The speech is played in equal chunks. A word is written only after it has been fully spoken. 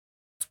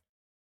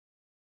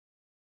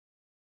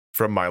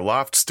From my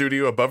loft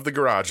studio above the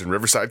garage in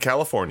Riverside,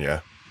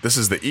 California, this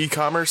is the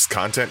E-Commerce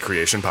Content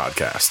Creation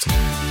Podcast.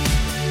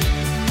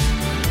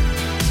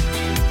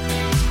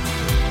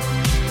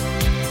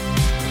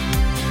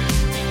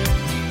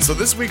 So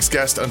this week's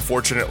guest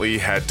unfortunately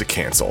had to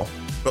cancel.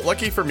 But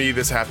lucky for me,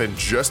 this happened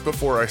just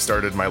before I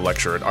started my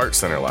lecture at Art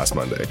Center last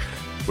Monday,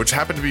 which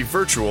happened to be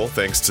virtual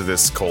thanks to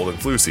this cold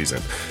and flu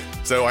season.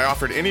 So I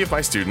offered any of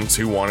my students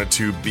who wanted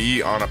to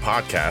be on a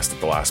podcast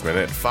at the last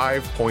minute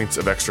 5 points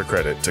of extra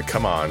credit to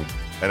come on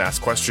and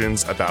ask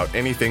questions about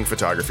anything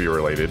photography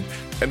related,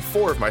 and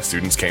 4 of my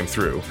students came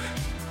through.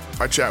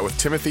 I chat with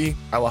Timothy,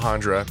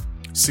 Alejandra,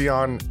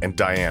 Sion, and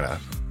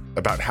Diana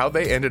about how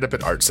they ended up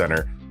at Art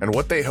Center and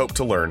what they hope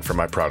to learn from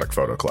my product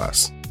photo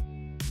class.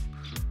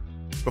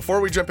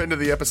 Before we jump into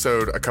the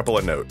episode, a couple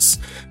of notes.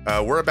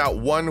 We're about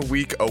 1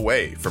 week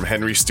away from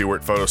Henry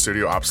Stewart Photo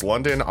Studio Ops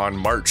London on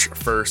March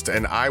 1st,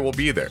 and I will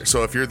be there.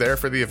 So if you're there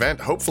for the event,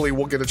 hopefully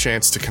we'll get a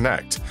chance to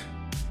connect.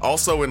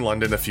 Also in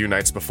London a few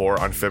nights before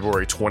on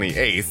February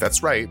 28th,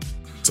 that's right,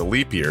 it's a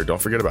leap year,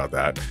 don't forget about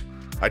that.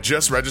 I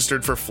just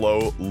registered for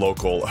Flow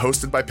Local,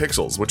 hosted by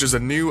Pixels, which is a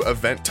new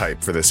event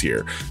type for this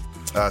year.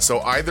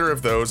 So either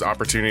of those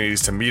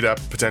opportunities to meet up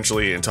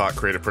potentially and talk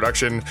creative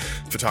production,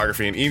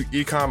 photography, and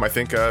e-com, I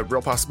think a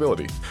real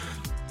possibility.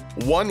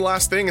 One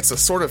last thing, it's a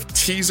sort of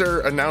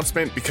teaser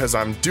announcement because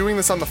I'm doing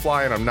this on the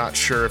fly and I'm not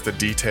sure if the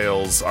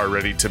details are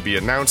ready to be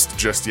announced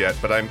just yet,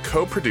 but I'm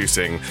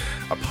co-producing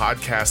a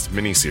podcast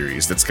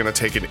miniseries that's going to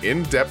take an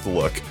in-depth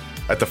look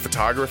at the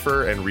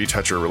photographer and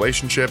retoucher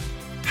relationship,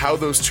 how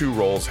those two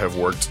roles have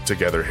worked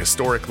together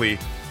historically,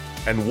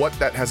 and what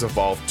that has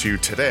evolved to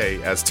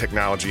today as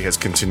technology has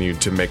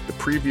continued to make the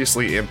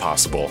previously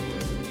impossible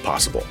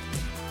possible.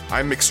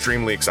 I'm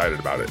extremely excited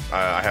about it.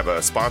 I have a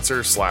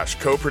sponsor /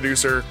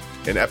 co-producer.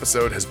 An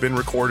episode has been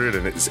recorded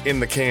and it is in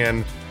the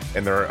can,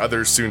 and there are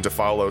others soon to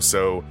follow,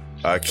 so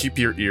keep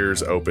your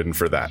ears open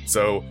for that.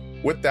 So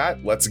with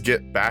that, let's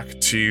get back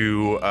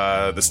to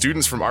the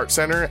students from Art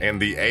Center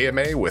and the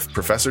AMA with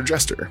Professor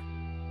Jester.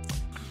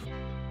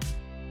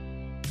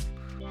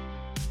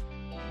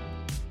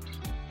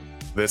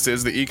 This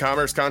is the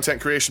E-Commerce Content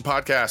Creation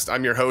Podcast.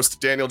 I'm your host,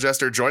 Daniel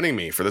Jester. Joining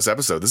me for this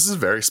episode, this is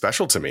very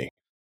special to me.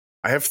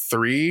 I have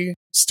 3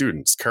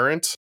 students,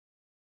 current,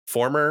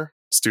 former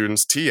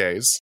students,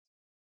 TAs,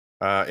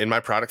 in my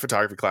product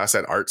photography class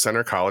at Art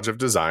Center College of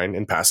Design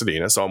in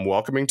Pasadena. So I'm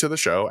welcoming to the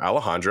show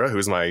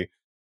Alejandra,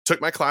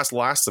 took my class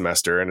last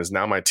semester and is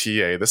now my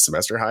TA this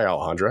semester. Hi,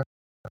 Alejandra.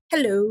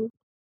 Hello.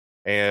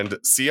 And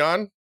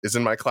Sion is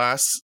in my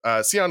class.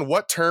 Sion,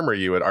 what term are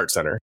you at Art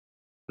Center?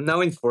 I'm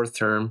now in 4th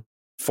term.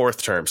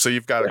 4th term. So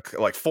you've got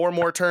like 4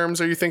 more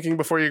terms, are you thinking,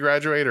 before you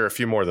graduate, or a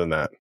few more than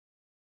that?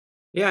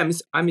 Yeah,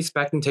 I'm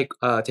expecting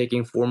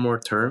taking 4 more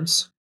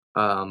terms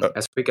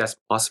as quick as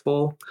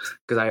possible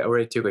because I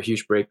already took a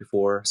huge break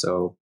before.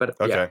 So, but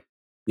okay.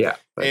 Yeah.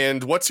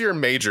 And what's your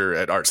major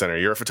at Art Center?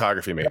 You're a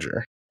photography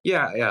major.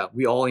 Yeah.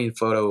 We all in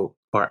photo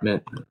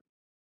department.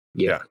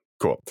 Yeah.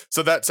 Cool.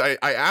 So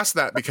I asked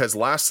that because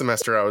last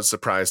semester I was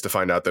surprised to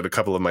find out that a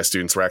couple of my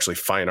students were actually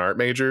fine art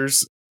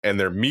majors, and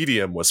their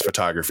medium was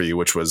photography,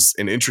 which was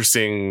an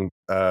interesting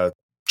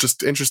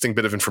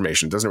bit of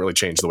information. It doesn't really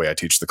change the way I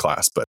teach the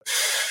class, but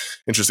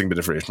interesting bit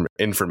of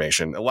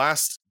information. The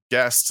last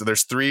guest,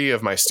 there's 3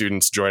 of my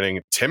students joining.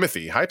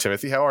 Timothy. Hi,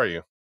 Timothy. How are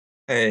you?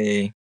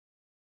 Hey.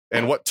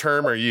 And what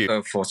term are you?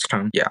 4th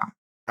term, yeah.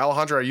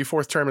 Alejandra, are you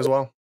 4th term as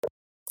well?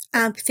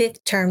 I'm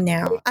 5th term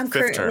now. I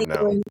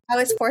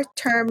was 4th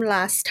term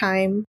last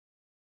time.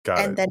 Got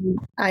it. And then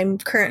I'm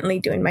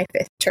currently doing my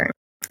 5th term.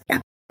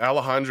 Yeah.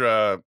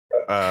 Alejandra,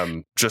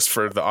 just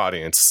for the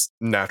audience,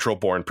 natural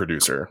born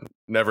producer.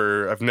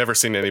 I've never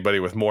seen anybody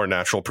with more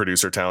natural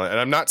producer talent. And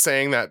I'm not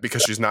saying that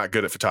because she's not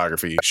good at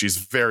photography. She's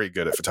very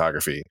good at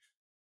photography.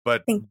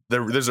 But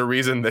there's a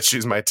reason that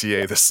she's my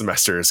TA this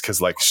semester, is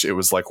because it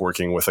was like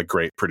working with a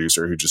great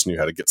producer who just knew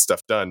how to get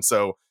stuff done.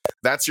 So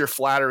that's your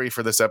flattery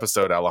for this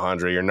episode,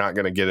 Alejandra. You're not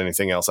going to get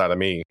anything else out of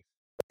me.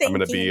 I'm going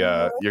to be,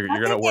 you're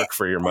going to work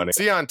for your money.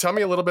 Sion, tell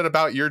me a little bit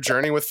about your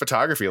journey with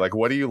photography. Like,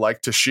 what do you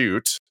like to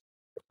shoot?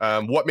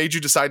 What made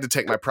you decide to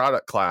take my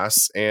product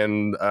class,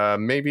 and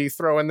maybe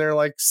throw in there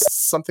like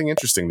something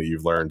interesting that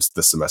you've learned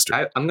this semester?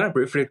 I'm going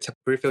to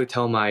briefly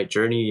tell my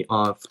journey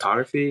on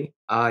photography.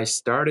 I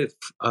started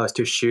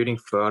to shooting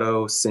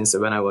photos since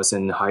when I was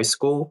in high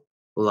school,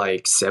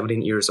 like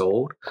 17 years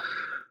old.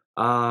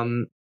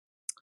 I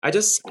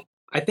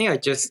think I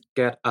just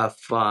get a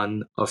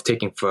fun of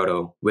taking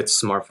photo with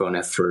smartphone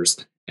at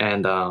first.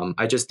 And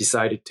I just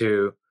decided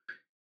to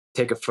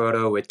take a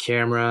photo with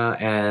camera,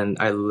 and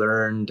I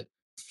learned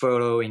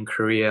photo in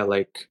Korea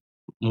like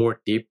more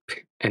deep.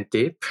 And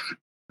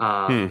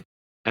my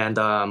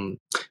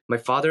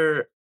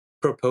father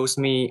proposed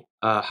me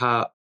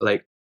to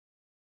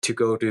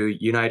go to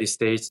United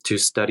States to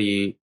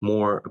study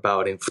more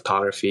about in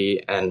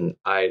photography, and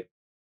I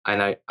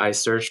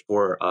searched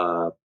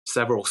for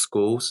several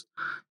schools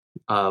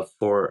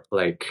for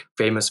like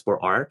famous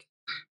for art,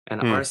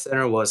 and Art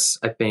Center was,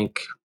 I think,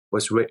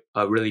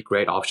 a really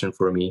great option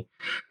for me.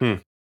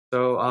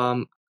 So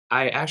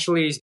I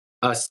actually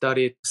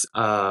studied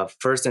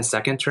first and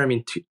second term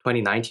in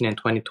 2019 and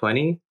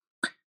 2020.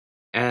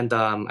 And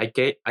I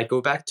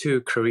go back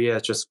to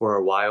Korea just for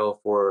a while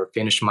for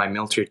finish my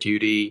military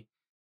duty.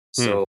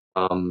 So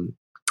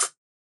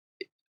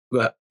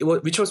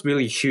which was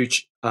really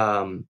huge.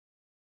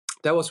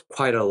 That was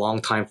quite a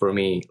long time for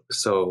me.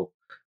 So,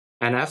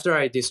 and after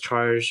I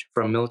discharged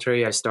from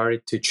military, I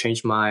started to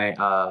change my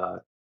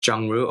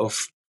genre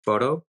of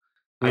photo.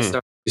 I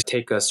started to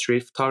take a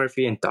street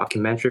photography and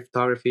documentary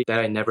photography that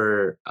I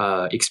never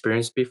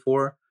experienced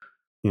before.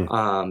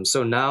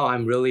 So now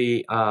I'm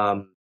really,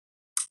 I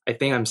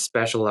think I'm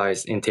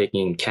specialized in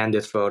taking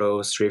candid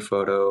photos, street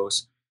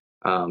photos,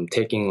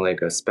 taking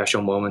like a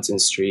special moments in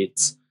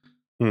streets.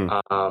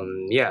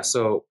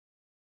 So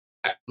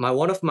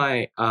one of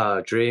my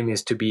dream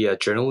is to be a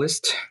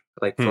journalist,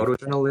 like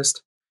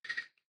photojournalist.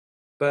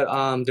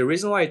 But the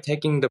reason why I'm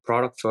taking the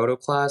product photo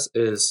class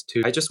is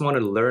I just want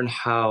to learn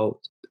how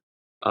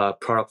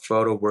product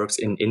photo works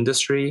in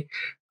industry.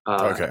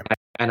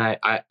 And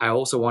I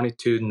also wanted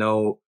to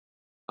know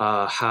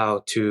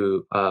how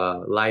to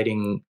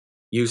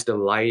use the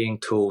lighting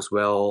tools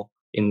well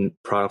in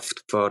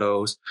product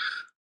photos.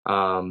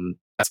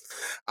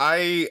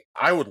 I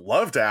would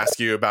love to ask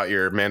you about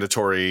your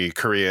mandatory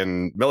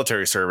Korean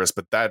military service,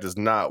 but that is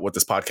not what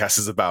this podcast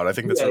is about. I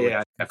think that's really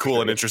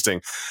cool and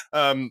interesting.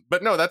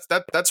 But no,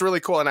 that's really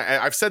cool. And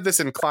I've said this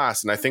in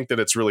class, and I think that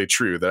it's really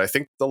true, that I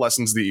think the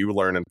lessons that you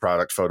learn in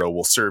product photo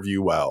will serve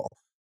you well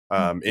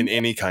in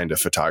any kind of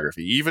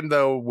photography. Even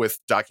though with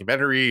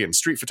documentary and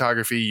street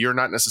photography, you're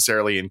not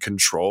necessarily in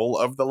control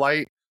of the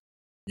light,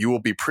 you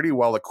will be pretty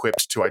well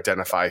equipped to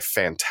identify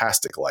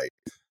fantastic light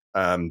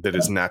that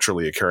is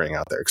naturally occurring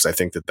out there. Because I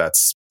think that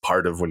that's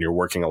part of when you're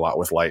working a lot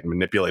with light and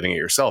manipulating it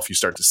yourself, you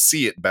start to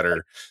see it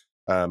better,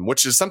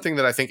 which is something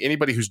that I think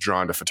anybody who's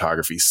drawn to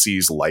photography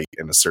sees light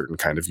in a certain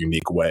kind of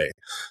unique way.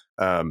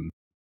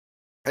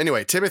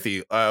 Anyway,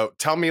 Timothy,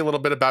 tell me a little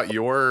bit about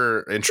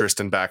your interest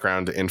and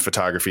background in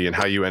photography and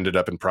how you ended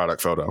up in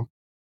product photo.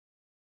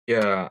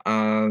 Yeah,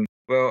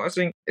 well, I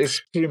think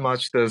it's pretty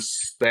much the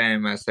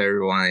same as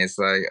everyone. It's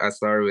like I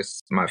started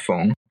with my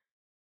phone,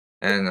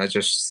 and I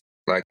just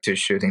like to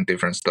shooting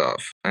different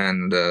stuff.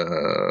 And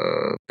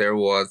there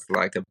was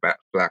like a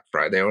Black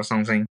Friday or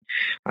something.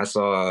 I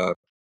saw a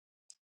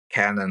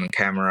Canon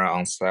camera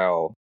on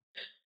sale,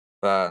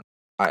 but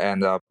I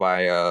ended up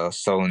by a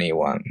Sony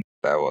one.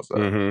 That was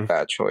a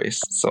bad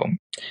choice. So,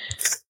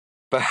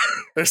 but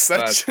there's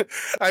such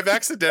I've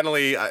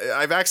accidentally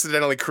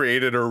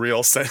created a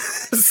real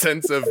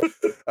sense of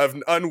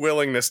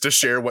unwillingness to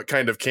share what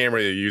kind of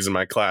camera you use in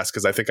my class,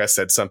 because I think I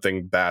said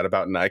something bad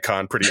about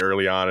Nikon pretty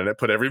early on, and it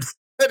put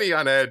everybody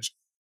on edge.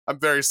 I'm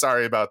very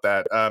sorry about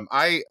that.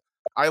 I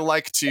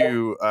like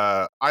to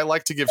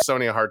give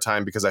Sony a hard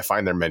time because I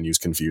find their menus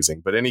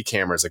confusing, but any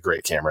camera is a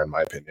great camera in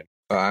my opinion.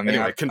 I mean,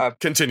 anyway,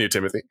 continue,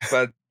 Timothy.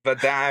 But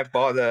then I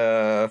bought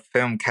a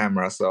film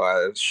camera, so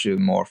I shoot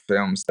more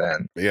films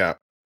than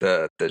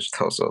the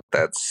digital. So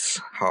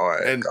that's how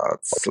I got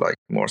like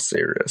more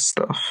serious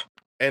stuff.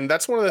 And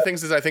that's one of the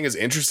things that I think is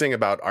interesting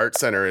about Art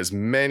Center is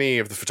many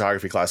of the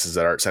photography classes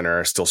at Art Center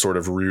are still sort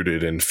of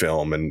rooted in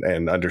film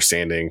and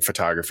understanding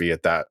photography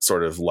at that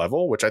sort of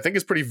level, which I think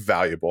is pretty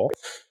valuable.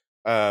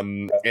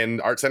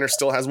 And Art Center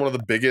still has one of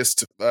the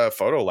biggest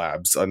photo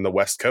labs on the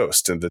West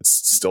Coast, and that's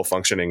still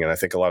functioning. And I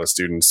think a lot of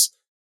students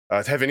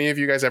have any of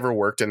you guys ever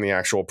worked in the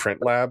actual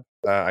print lab?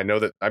 I know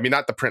that, I mean,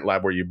 not the print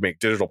lab where you make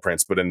digital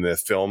prints, but in the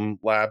film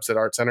labs at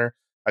Art Center.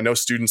 I know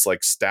students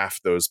like staff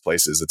those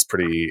places. It's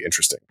pretty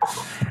interesting.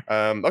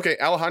 Okay,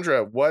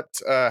 Alejandra,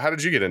 how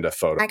did you get into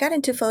photo? I got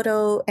into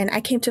photo, and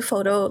I came to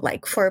photo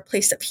like for a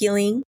place of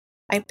healing.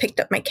 I picked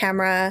up my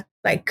camera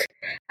like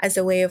as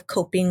a way of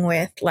coping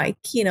with like,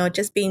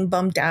 just being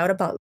bummed out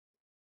about,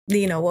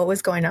 what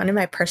was going on in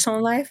my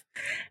personal life.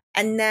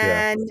 And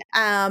then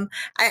I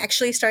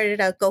actually started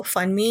a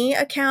GoFundMe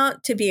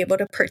account to be able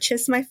to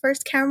purchase my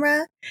first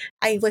camera.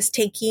 I was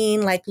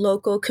taking like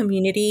local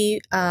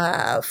community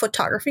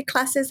photography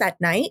classes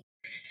at night.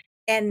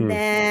 And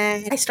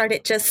then I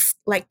started just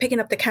like picking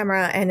up the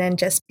camera and then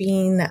just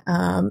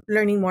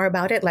learning more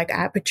about it, like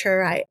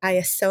aperture,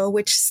 ISO,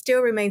 which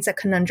still remains a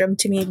conundrum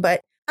to me,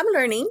 but I'm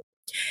learning.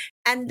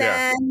 And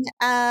then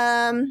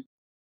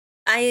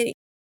I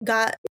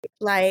got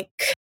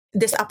like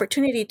this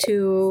opportunity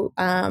to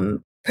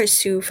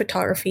pursue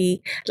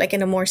photography like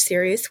in a more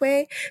serious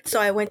way.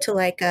 So I went to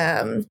like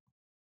I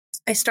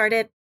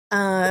started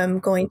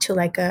going to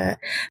like a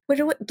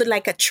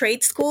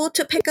trade school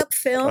to pick up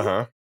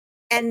film.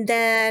 And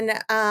then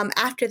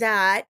after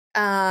that,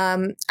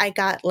 I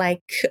got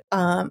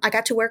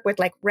to work with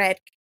like red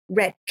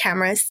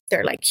cameras.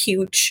 They're like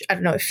huge. I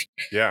don't know if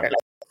they're like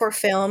for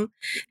film.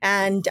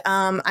 And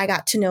I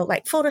got to know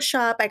like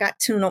Photoshop. I got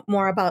to know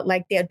more about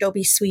like the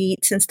Adobe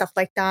suites and stuff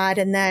like that.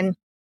 And then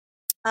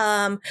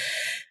I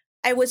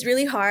was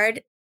really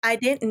hard. I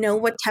didn't know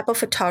what type of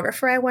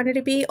photographer I wanted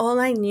to be. All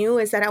I knew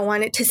is that I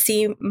wanted to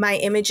see my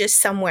images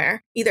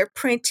somewhere, either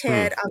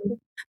printed,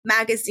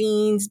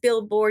 magazines,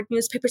 billboard,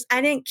 newspapers. I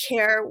didn't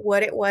care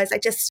what it was. I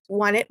just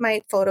wanted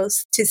my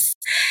photos to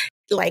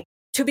like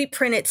to be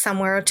printed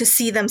somewhere or to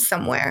see them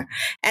somewhere.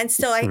 And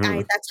so I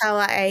that's how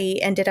I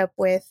ended up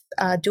with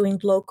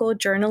doing local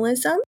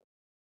journalism.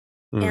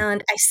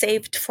 And I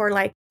saved for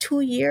like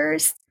 2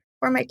 years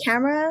for my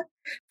camera,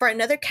 for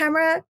another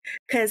camera,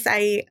 because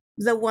by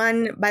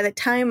the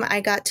time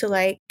I got to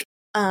like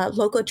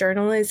local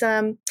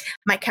journalism,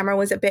 my camera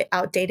was a bit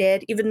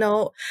outdated, even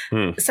though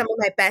some of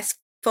my best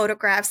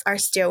photographs are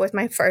still with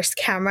my first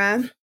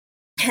camera.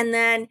 And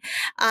then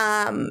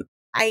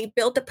I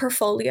built a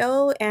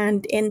portfolio,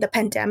 and in the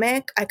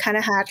pandemic, I kind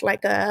of had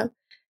like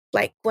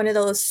one of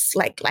those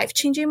like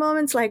life-changing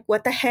moments, like,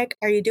 what the heck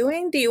are you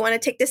doing? Do you want to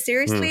take this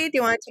seriously? Do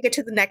you want to take it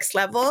to the next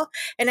level?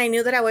 And I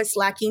knew that I was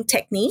lacking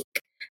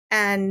technique,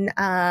 and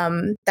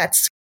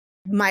that's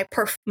my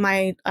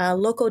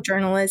local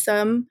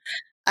journalism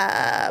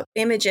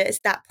images.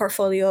 That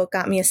portfolio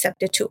got me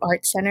accepted to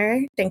Art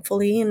Center,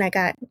 thankfully, and I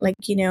got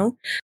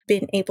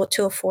been able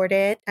to afford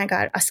it. I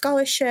got a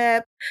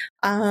scholarship.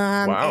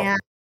 Wow.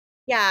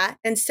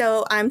 And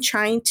so I'm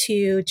trying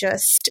to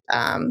just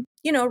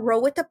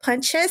roll with the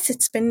punches.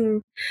 It's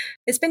been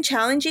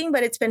challenging,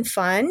 but it's been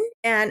fun,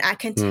 and I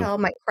can tell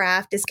my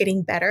craft is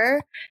getting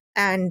better.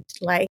 And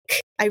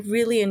like, I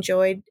really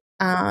enjoyed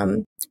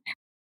the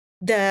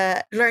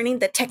learning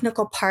the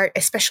technical part,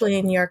 especially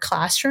in your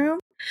classroom.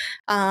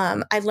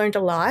 I learned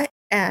a lot,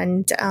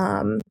 and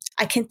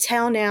I can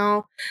tell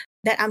now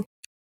that I'm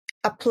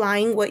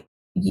applying what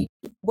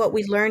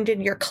we learned in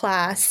your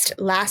class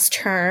last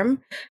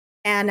term,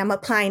 and I'm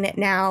applying it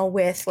now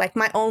with like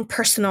my own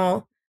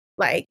personal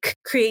like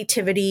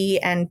creativity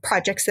and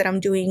projects that I'm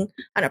doing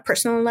on a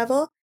personal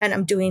level. And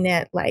I'm doing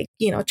it like,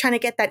 trying to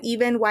get that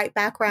even white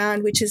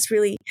background, which is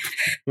really,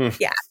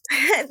 yeah.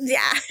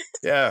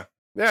 Yeah.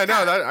 Yeah, no,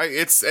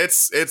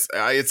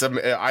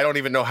 I don't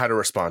even know how to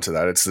respond to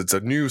that. It's a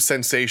new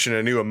sensation,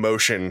 a new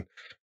emotion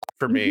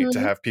for me to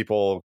have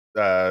people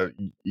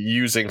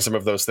using some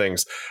of those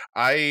things.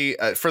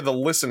 For the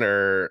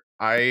listener,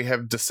 I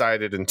have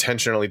decided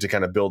intentionally to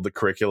kind of build the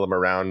curriculum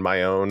around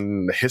my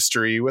own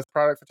history with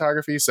product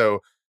photography. So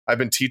I've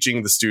been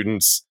teaching the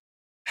students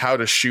how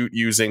to shoot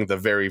using the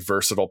very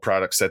versatile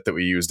product set that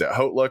we used at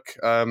Outlook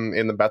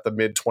in about the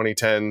mid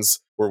 2010s,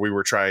 where we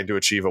were trying to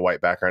achieve a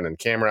white background and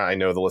camera. I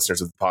know the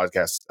listeners of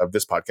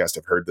this podcast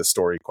have heard this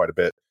story quite a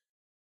bit.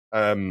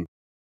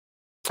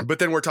 But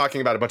then we're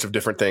talking about a bunch of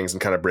different things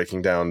and kind of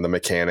breaking down the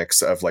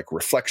mechanics of like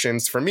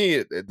reflections. For me,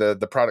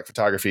 the product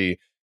photography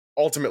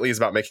ultimately is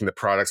about making the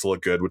products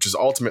look good, which is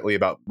ultimately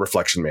about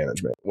reflection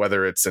management,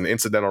 whether it's an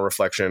incidental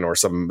reflection or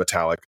some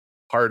metallic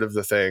part of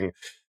the thing.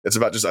 It's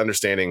about just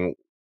understanding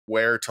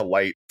where to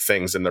light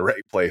things in the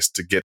right place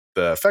to get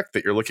the effect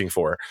that you're looking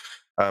for.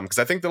 Because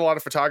I think that a lot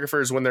of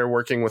photographers, when they're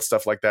working with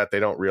stuff like that, they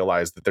don't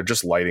realize that they're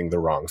just lighting the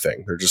wrong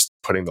thing. They're just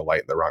putting the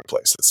light in the wrong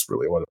place. That's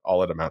really what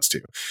all it amounts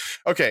to.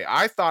 Okay,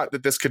 I thought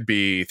that this could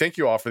be, thank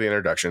you all for the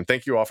introduction.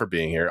 Thank you all for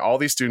being here. All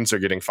these students are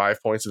getting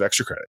 5 points of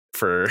extra credit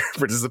for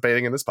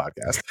participating in this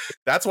podcast.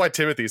 That's why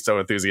Timothy's so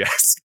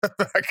enthusiastic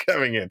about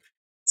coming in.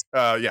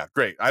 Yeah,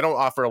 great. I don't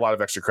offer a lot of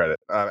extra credit.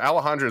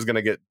 Alejandra is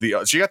going to get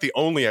she got the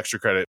only extra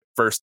credit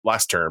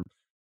last term.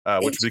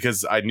 Which is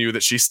because I knew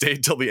that she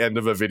stayed till the end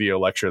of a video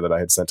lecture that I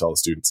had sent to all the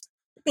students.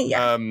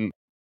 Yeah.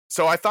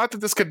 So I thought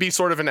that this could be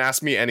sort of an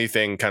ask me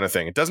anything kind of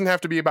thing. It doesn't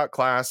have to be about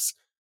class.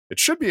 It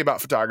should be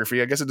about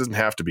photography. I guess it doesn't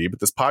have to be, but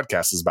this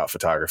podcast is about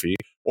photography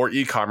or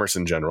e-commerce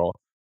in general.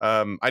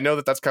 I know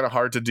that that's kind of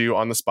hard to do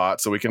on the spot,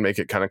 so we can make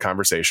it kind of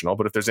conversational.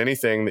 But if there's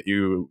anything that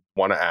you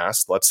want to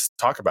ask, let's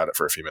talk about it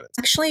for a few minutes.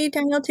 Actually,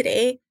 Daniel,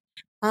 today,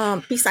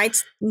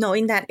 besides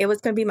knowing that it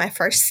was going to be my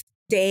first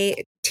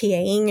day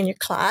TAing in your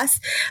class,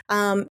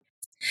 and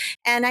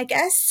I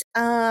guess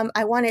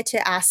I wanted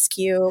to ask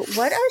you,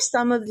 what are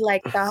some of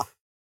like the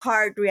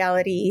hard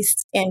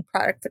realities in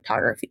product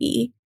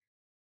photography?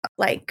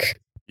 Like,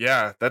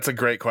 yeah, that's a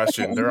great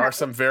question. There are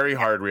some very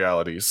hard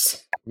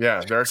realities.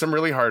 Yeah, there are some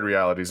really hard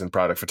realities in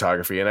product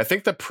photography. And I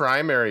think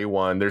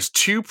there's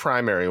two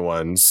primary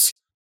ones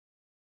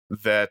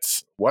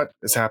what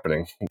is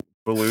happening?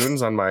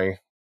 Balloons on my...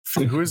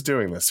 Who is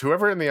doing this?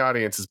 Whoever in the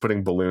audience is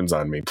putting balloons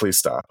on me, please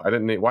stop.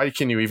 Why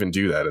can you even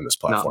do that in this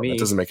platform? Not me. That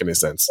doesn't make any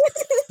sense.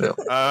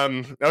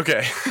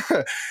 Okay.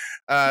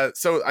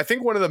 So I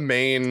think one of the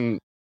main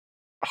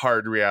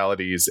hard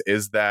realities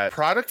is that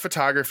product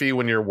photography,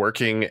 when you're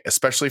working,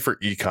 especially for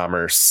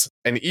e-commerce,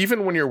 and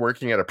even when you're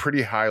working at a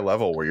pretty high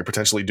level where you're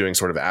potentially doing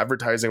sort of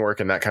advertising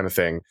work and that kind of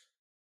thing,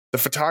 the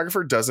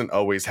photographer doesn't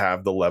always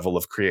have the level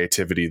of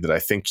creativity that I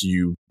think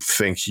you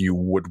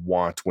would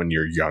want when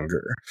you're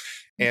younger.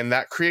 And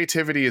that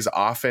creativity is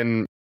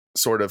often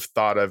sort of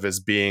thought of as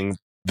being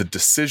the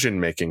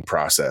decision-making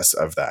process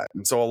of that.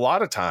 And so a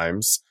lot of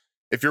times,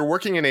 if you're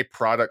working in a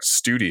product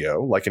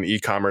studio, like an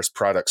e-commerce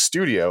product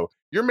studio,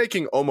 you're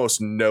making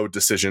almost no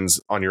decisions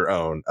on your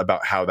own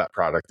about how that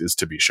product is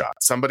to be shot.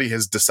 Somebody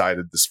has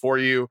decided this for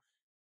you.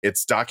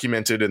 It's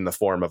documented in the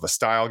form of a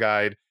style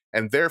guide.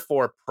 And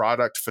therefore,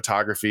 product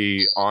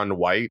photography on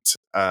white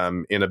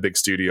in a big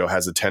studio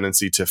has a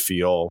tendency to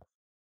feel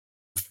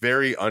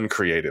very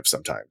uncreative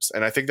sometimes.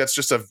 And I think that's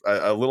just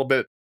a little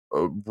bit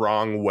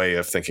wrong way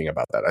of thinking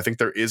about that. I think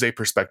there is a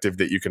perspective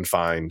that you can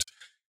find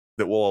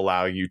that will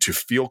allow you to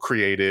feel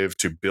creative,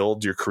 to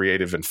build your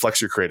creative and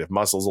flex your creative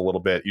muscles a little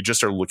bit. You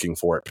just are looking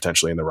for it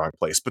potentially in the wrong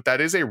place. But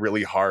that is a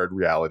really hard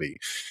reality,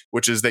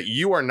 which is that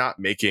you're not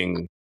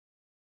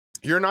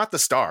the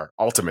star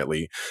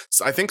ultimately.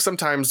 So I think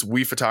sometimes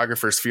we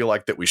photographers feel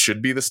like that we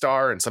should be the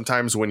star. And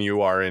sometimes when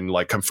you are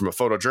come from a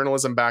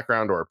photojournalism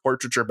background or a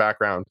portraiture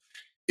background,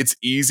 it's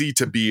easy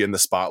to be in the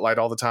spotlight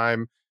all the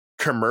time.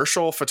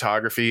 Commercial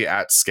photography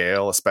at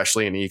scale,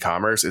 especially in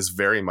e-commerce, is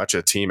very much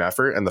a team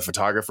effort, and the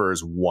photographer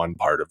is one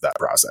part of that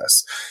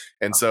process.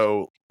 And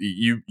so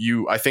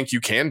I think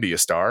you can be a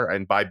star,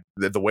 and by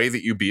the way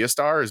that you be a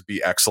star is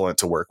be excellent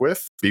to work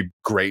with, be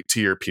great to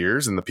your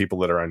peers and the people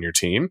that are on your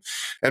team,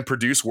 and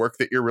produce work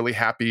that you're really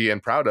happy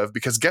and proud of.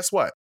 Because guess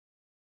what?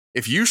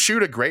 If you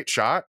shoot a great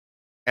shot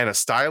and a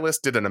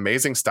stylist did an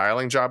amazing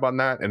styling job on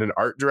that, and an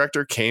art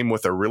director came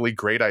with a really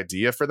great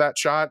idea for that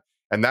shot,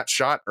 and that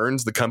shot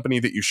earns the company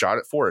that you shot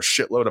it for a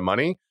shitload of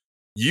money,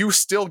 you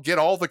still get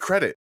all the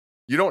credit.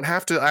 You don't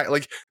have to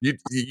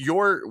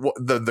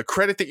the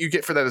credit that you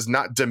get for that is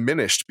not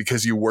diminished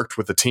because you worked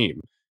with a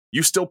team.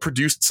 You still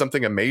produced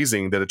something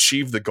amazing that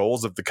achieved the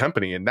goals of the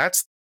company, and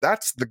that's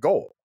the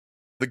goal.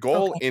 The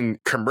goal in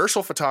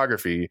commercial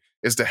photography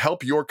is to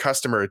help your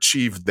customer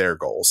achieve their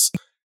goals.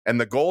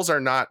 And the goals are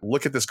not,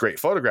 look at this great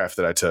photograph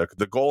that I took.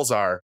 The goals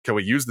are, can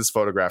we use this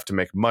photograph to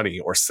make money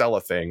or sell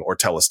a thing or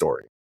tell a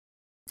story?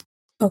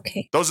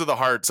 Okay. Those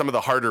are some of the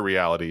harder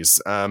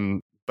realities.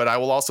 But I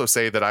will also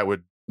say that I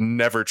would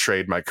never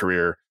trade my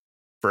career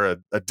for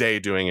a day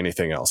doing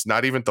anything else.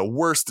 Not even the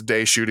worst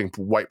day shooting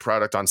white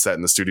product on set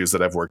in the studios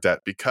that I've worked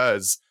at,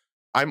 because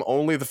I'm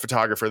only the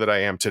photographer that I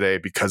am today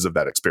because of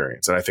that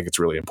experience. And I think it's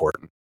really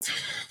important.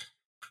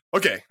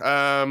 Okay.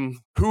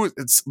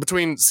 It's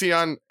between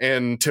Sion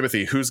and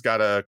Timothy. Who's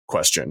got a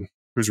question?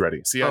 Who's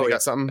ready? Sion, you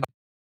got something?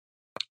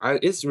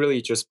 It's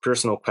really just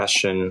personal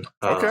question.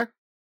 Okay.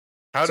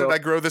 How did I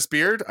grow this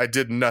beard? I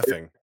did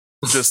nothing.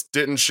 Just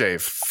didn't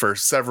shave for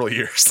several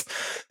years.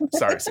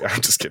 Sorry,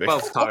 I'm just kidding. Well,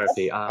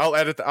 photography. I'll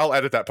edit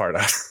that part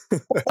out.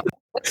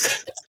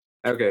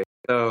 Okay,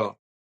 so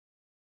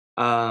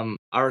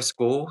our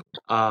school,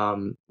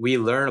 we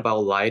learn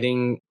about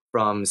lighting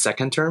from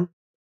second term.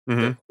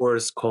 Mm-hmm. The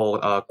course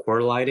called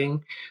core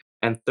lighting,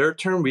 and third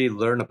term we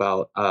learn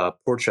about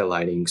portrait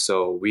lighting.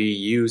 So we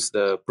use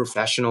the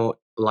professional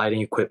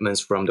lighting equipments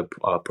from the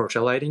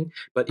portrait lighting,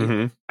 but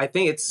I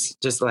think it's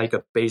just like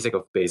a basic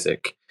of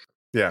basic.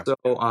 Yeah. So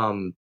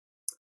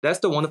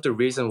that's one of the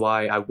reasons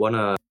why I want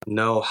to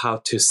know how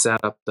to set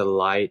up the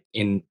light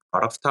in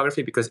product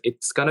photography, because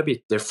it's gonna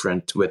be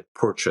different with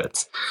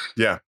portraits.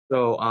 Yeah.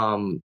 So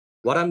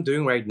what I'm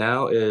doing right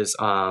now is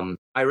I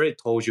already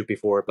told you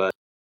before, but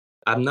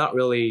I'm not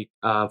really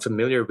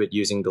familiar with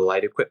using the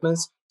light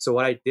equipments. So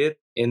what I did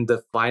in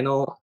the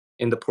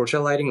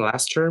portrait lighting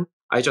last term,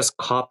 I just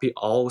copied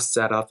all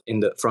setup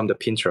from the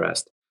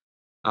Pinterest.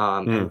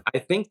 And I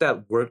think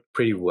that worked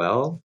pretty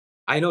well.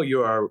 I know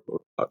you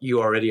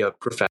already a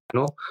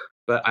professional,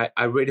 but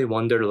I really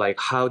wonder, like,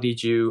 how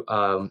did you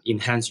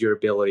enhance your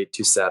ability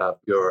to set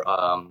up your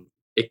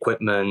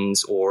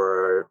equipment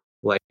or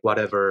like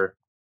whatever,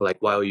 like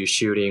while you're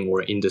shooting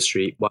or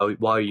industry,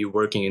 while you're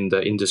working in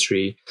the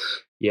industry?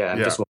 Yeah, I'm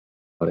just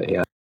wondering about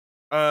it.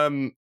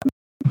 Yeah.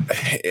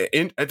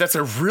 That's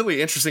a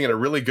really interesting and a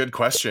really good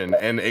question.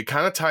 And it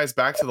kind of ties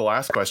back to the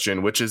last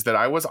question, which is that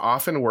I was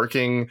often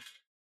working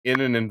in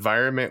an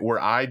environment where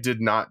I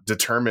did not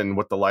determine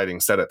what the lighting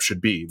setup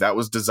should be. That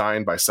was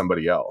designed by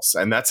somebody else.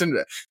 And that's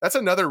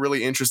another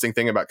really interesting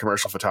thing about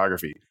commercial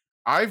photography.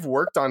 I've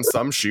worked on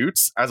some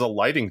shoots as a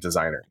lighting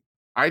designer.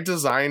 I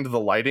designed the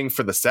lighting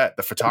for the set.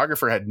 The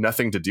photographer had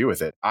nothing to do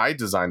with it. I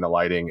designed the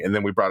lighting, and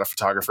then we brought a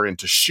photographer in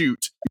to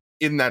shoot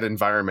in that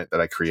environment that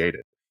I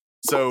created.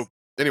 So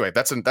anyway,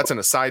 that's an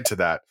aside to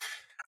that.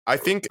 I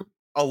think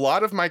a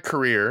lot of my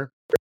career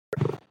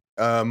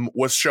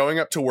was showing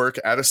up to work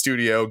at a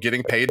studio,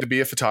 getting paid to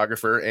be a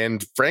photographer,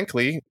 and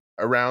frankly,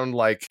 around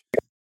like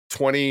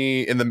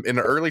 20 in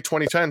the early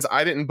 2010s,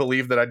 I didn't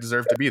believe that I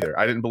deserved to be there.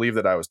 I didn't believe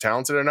that I was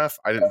talented enough.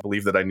 I didn't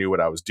believe that I knew what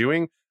I was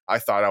doing. I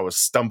thought I was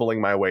stumbling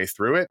my way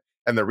through it,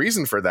 and the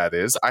reason for that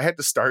is I had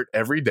to start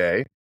every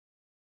day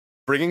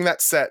bringing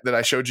that set that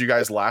I showed you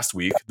guys last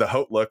week, the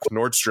Haute Look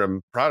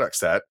Nordstrom product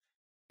set,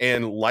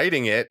 and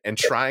lighting it and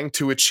trying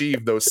to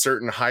achieve those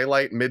certain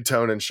highlight,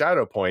 midtone, and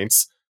shadow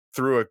points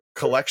through a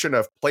collection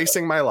of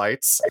placing my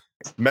lights,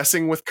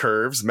 messing with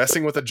curves,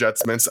 messing with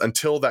adjustments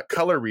until that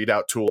color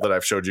readout tool that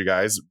I've showed you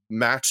guys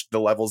matched the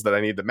levels that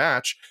I need to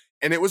match.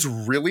 And it was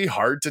really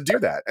hard to do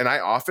that. And I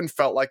often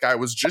felt like I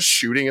was just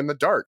shooting in the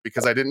dark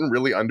because I didn't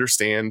really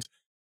understand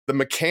the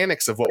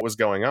mechanics of what was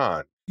going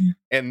on.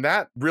 And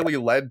that really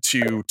led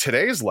to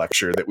today's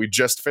lecture that we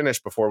just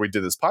finished before we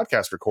did this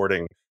podcast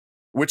recording,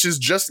 which is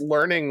just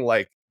learning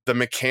like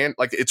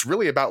it's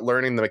really about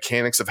learning the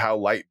mechanics of how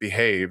light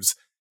behaves.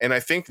 And I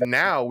think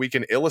now we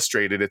can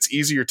illustrate it. It's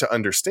easier to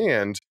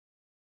understand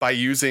by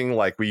using,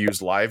 like, we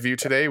used live view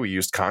today, we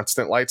used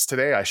constant lights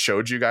today. I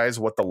showed you guys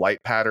what the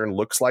light pattern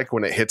looks like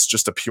when it hits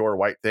just a pure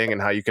white thing,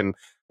 and how you can,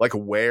 like,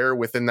 where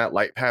within that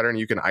light pattern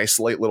you can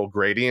isolate little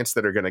gradients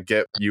that are going to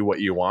get you what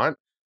you want.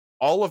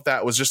 All of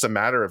that was just a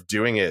matter of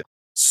doing it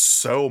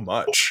so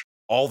much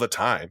all the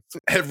time,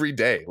 every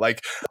day.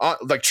 Like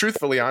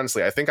truthfully,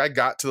 honestly, I think I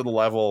got to the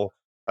level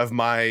of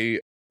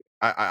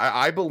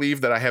I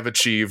believe that I have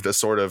achieved a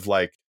sort of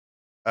like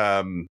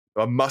a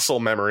muscle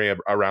memory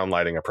around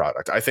lighting a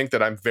product. I think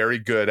that I'm very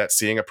good at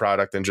seeing a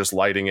product and just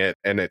lighting it,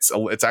 and it's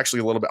actually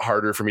a little bit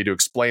harder for me to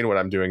explain what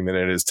I'm doing than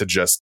it is to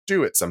just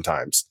do it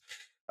sometimes.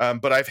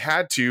 But I've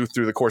had to,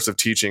 through the course of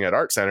teaching at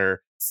Art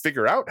Center,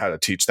 figure out how to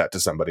teach that to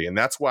somebody, and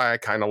that's why I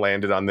kind of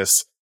landed on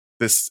this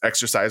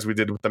exercise we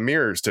did with the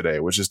mirrors today,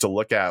 which is to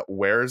look at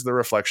where is the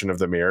reflection of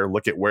the mirror,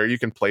 look at where you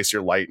can place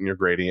your light and your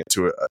gradient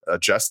to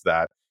adjust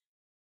that.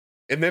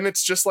 And then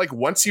it's just like,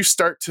 once you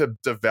start to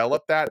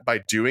develop that by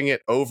doing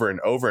it over and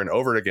over and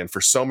over again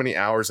for so many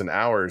hours and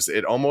hours,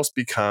 it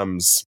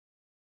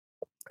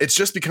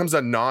just becomes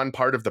a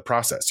non-part of the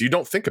process. You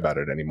don't think about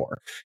it anymore.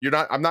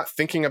 I'm not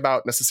thinking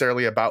about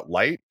necessarily about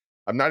light.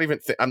 I'm not even,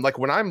 I'm like,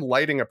 when I'm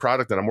lighting a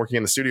product and I'm working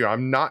in the studio,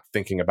 I'm not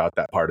thinking about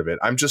that part of it.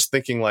 I'm just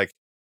thinking like,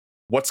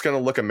 what's going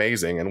to look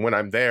amazing. And when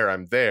I'm there.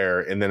 And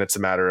then it's a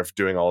matter of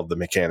doing all of the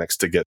mechanics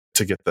to get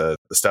the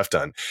stuff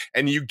done.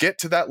 And you get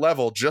to that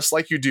level, just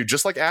like you do,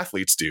 just like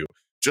athletes do,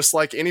 just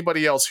like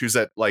anybody else who's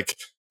at like,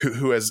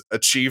 who has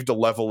achieved a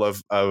level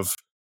of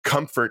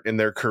comfort in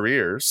their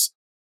careers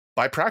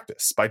by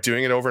practice, by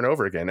doing it over and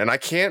over again. And I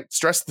can't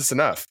stress this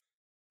enough.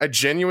 I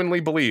genuinely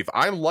believe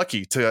I'm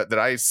lucky that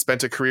I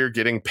spent a career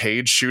getting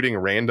paid shooting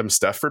random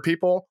stuff for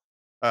people.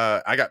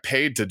 I got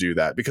paid to do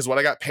that because what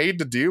I got paid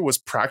to do was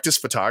practice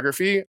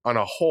photography on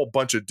a whole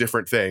bunch of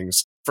different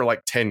things for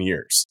like 10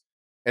 years.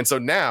 And so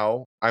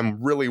now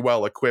I'm really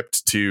well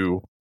equipped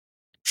to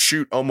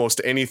shoot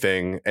almost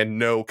anything and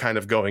know kind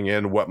of going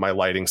in what my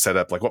lighting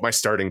setup, like what my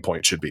starting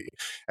point should be.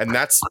 And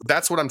that's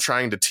what I'm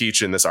trying to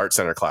teach in this Art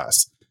Center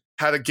class.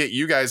 How to get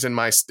you guys in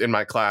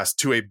my class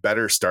to a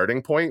better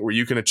starting point where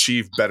you can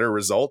achieve better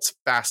results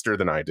faster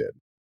than I did.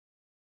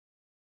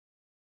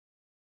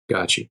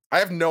 Got you. I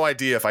have no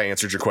idea if I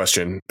answered your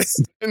question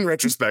in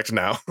retrospect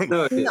now.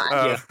 No,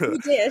 Yeah, you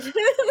did.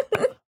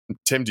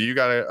 Tim, do you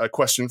got a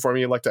question for me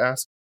you'd like to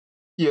ask?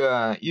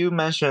 Yeah, you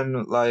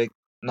mentioned like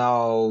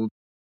now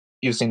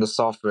using the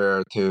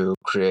software to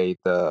create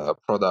the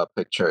product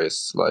picture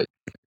is like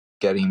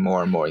getting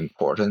more and more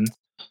important.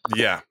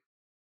 Yeah.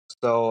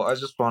 So I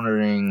was just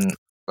wondering,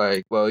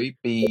 like, will it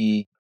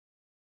be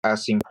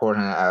as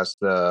important as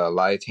the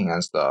lighting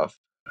and stuff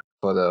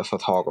for the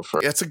photographer?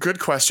 It's a good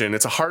question.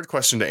 It's a hard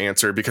question to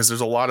answer because there's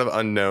a lot of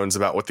unknowns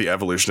about what the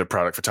evolution of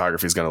product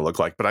photography is going to look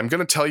like. But I'm going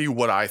to tell you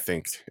what I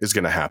think is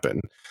going to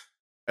happen.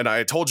 And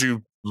I told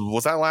you,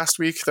 was that last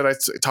week that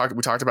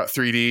we talked about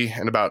 3D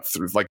and about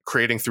like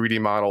creating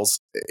 3D models?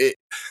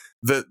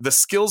 The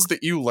skills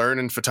that you learn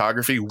in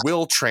photography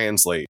will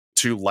translate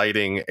to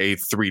lighting a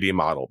 3D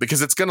model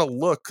because it's going to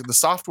look, the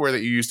software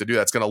that you use to do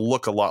that's going to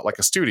look a lot like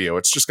a studio.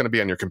 It's just going to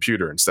be on your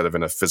computer instead of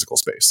in a physical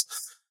space.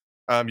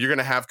 You're going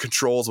to have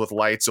controls with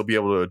lights. You'll be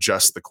able to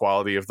adjust the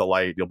quality of the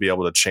light. You'll be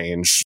able to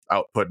change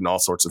output and all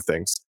sorts of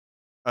things.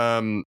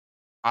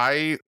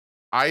 I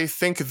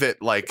think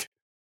that like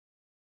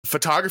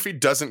photography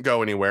doesn't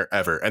go anywhere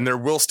ever, and there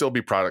will still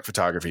be product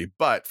photography.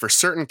 But for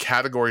certain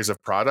categories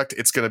of product,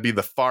 it's going to be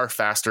the far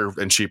faster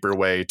and cheaper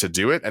way to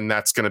do it, and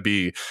that's going to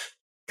be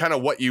kind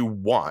of what you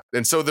want.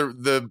 And so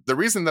the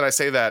reason that I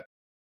say that,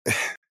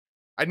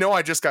 I know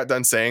I just got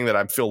done saying that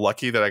I feel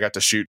lucky that I got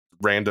to shoot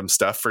random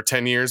stuff for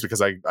 10 years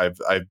because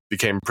I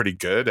became pretty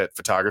good at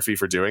photography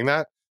for doing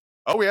that.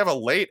 Oh, we have a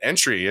late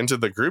entry into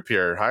the group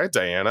here. Hi,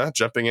 Diana,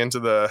 jumping into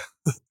the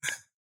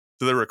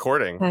to the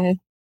recording.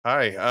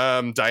 Hi.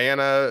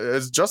 Diana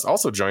has just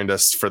also joined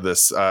us for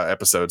this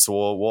episode.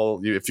 So we'll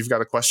if you've got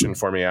a question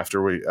for me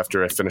after I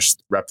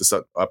wrap this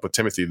up with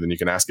Timothy, then you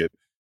can ask it.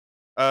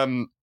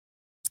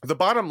 The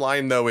bottom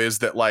line though is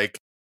that like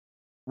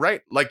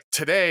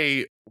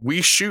today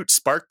we shoot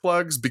spark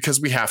plugs because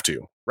we have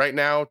to right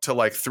now to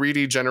like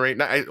 3D generate.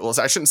 I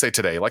shouldn't say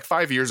today, like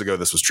 5 years ago,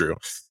 this was true.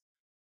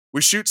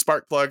 We shoot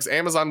spark plugs.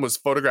 Amazon was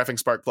photographing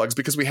spark plugs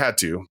because we had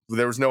to.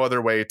 There was no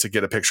other way to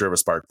get a picture of a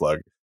spark plug.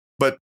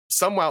 But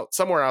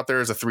somewhere out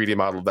there is a 3D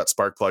model of that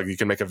spark plug. You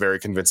can make a very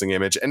convincing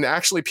image. And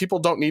actually, people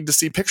don't need to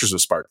see pictures of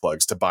spark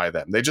plugs to buy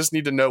them. They just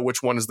need to know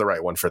which one is the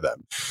right one for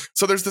them.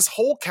 So there's this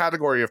whole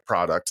category of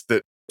product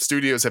that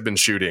studios have been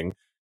shooting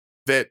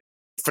that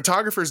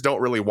photographers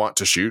don't really want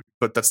to shoot,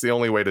 but that's the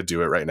only way to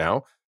do it right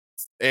now.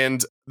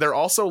 And they're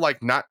also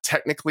like not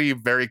technically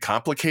very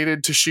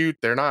complicated to shoot.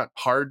 They're not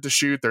hard to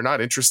shoot. They're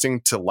not interesting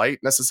to light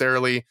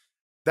necessarily.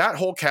 That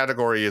whole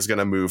category is going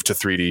to move to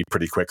 3D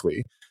pretty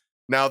quickly.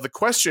 Now, the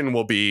question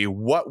will be,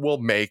 what will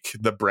make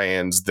the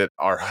brands that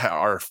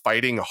are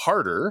fighting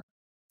harder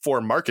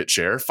for market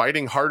share,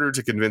 fighting harder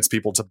to convince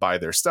people to buy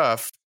their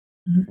stuff,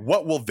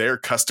 what will their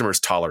customers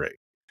tolerate?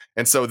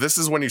 And so this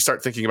is when you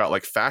start thinking about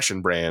like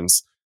fashion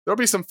brands. There'll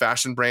be some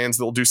fashion brands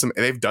that'll do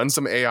they've done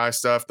some AI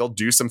stuff. They'll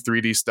do some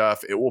 3D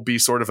stuff. It will be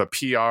sort of a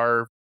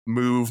PR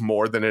move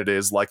more than it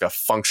is like a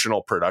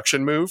functional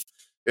production move.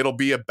 It'll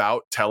be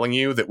about telling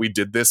you that we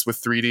did this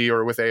with 3D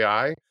or with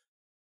AI.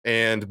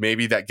 And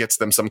maybe that gets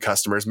them some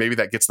customers. Maybe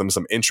that gets them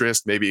some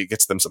interest. Maybe it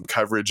gets them some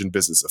coverage in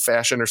business of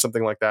fashion or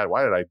something like that.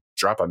 Why did I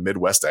drop a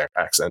Midwest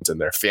accent in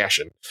there?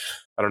 Fashion.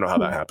 I don't know how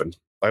that happened.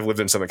 I've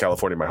lived in Southern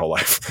California my whole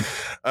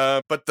life.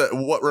 But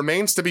what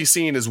remains to be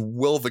seen is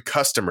will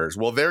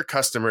their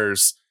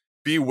customers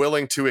be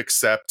willing to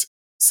accept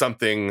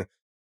something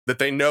that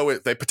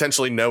they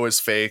potentially know is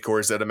fake? Or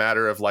is it a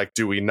matter of like,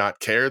 do we not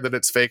care that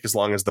it's fake as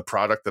long as the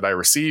product that I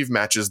receive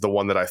matches the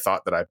one that I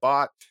thought that I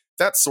bought?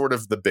 That's sort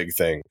of the big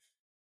thing.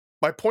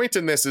 My point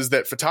in this is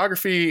that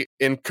photography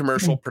in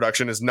commercial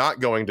production is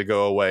not going to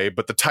go away,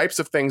 but the types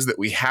of things that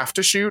we have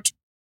to shoot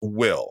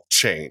will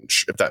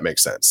change, if that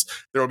makes sense.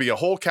 There will be a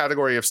whole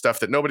category of stuff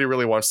that nobody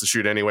really wants to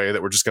shoot anyway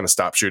that we're just going to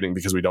stop shooting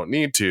because we don't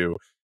need to.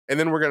 And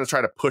then we're going to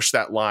try to push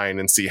that line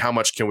and see how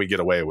much can we get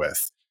away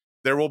with.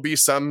 There will be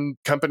some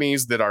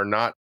companies that are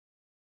not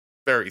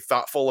very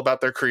thoughtful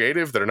about their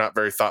creative, that are not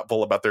very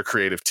thoughtful about their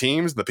creative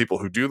teams, the people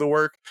who do the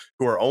work,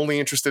 who are only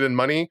interested in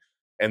money.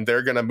 And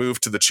they're going to move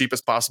to the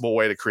cheapest possible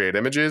way to create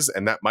images.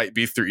 And that might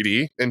be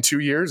 3D in 2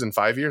 years, in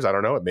 5 years. I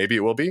don't know. Maybe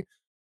it will be.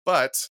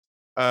 But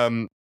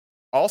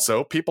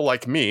also, people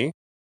like me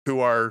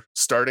who are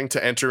starting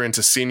to enter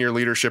into senior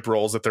leadership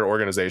roles at their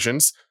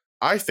organizations,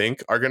 I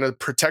think are going to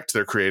protect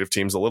their creative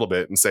teams a little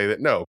bit and say that,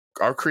 no,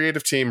 our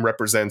creative team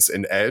represents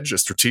an edge, a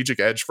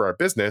strategic edge for our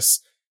business.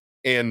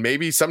 And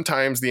maybe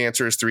sometimes the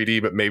answer is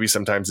 3D, but maybe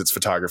sometimes it's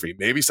photography.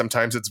 Maybe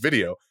sometimes it's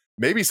video.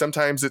 Maybe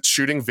sometimes it's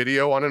shooting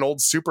video on an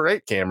old Super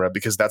 8 camera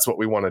because that's what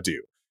we want to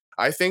do.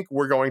 I think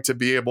we're going to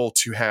be able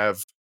to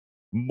have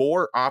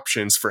more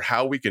options for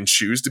how we can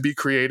choose to be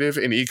creative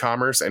in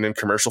e-commerce and in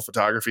commercial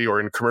photography, or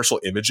in commercial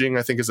imaging,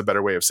 I think is a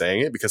better way of saying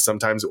it, because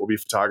sometimes it will be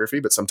photography,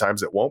 but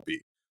sometimes it won't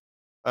be.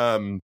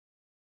 In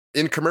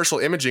commercial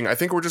imaging, I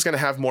think we're just going to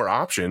have more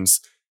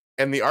options.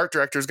 And the art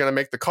director is going to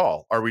make the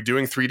call. Are we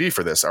doing 3D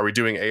for this? Are we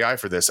doing AI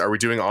for this? Are we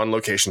doing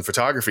on-location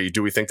photography?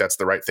 Do we think that's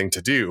the right thing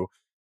to do?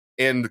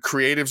 And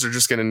creatives are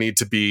just going to need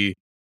to be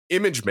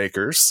image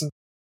makers,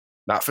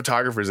 not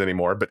photographers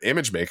anymore, but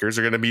image makers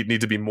are going to need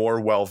to be more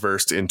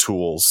well-versed in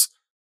tools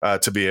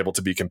to be able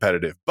to be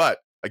competitive. But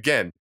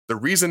again, the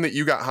reason that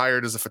you got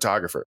hired as a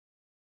photographer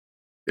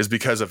is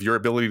because of your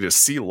ability to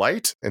see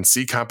light and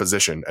see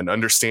composition and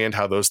understand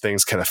how those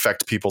things can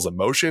affect people's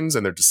emotions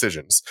and their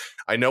decisions.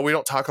 I know we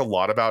don't talk a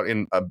lot about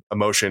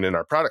emotion in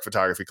our product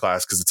photography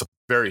class because it's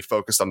very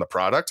focused on the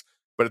product,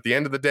 but at the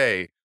end of the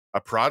day, a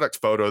product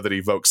photo that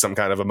evokes some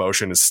kind of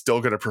emotion is still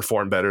going to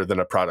perform better than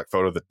a product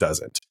photo that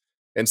doesn't.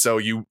 And so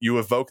you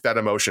evoke that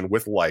emotion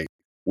with light,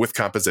 with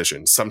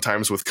composition,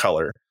 sometimes with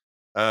color.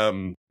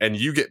 And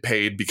you get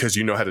paid because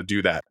you know how to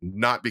do that,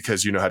 not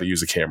because you know how to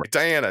use a camera.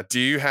 Diana,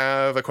 do you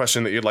have a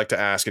question that you'd like to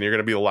ask? And you're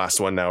going to be the last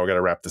one now. We're going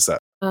to wrap this up.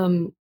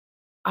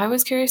 I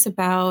was curious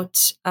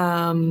about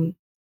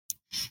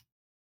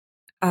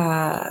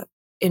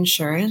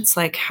insurance.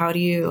 Like, how do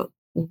you,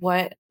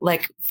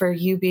 for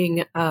you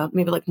being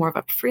maybe like more of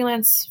a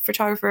freelance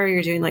photographer,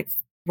 you're doing like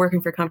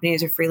working for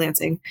companies or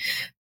freelancing.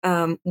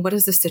 What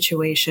is the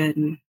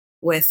situation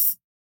with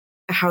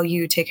how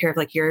you take care of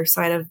like your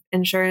side of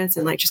insurance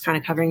and like just kind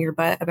of covering your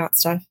butt about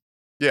stuff?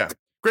 Yeah,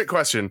 great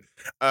question.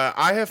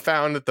 I have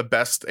found that the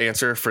best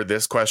answer for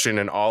this question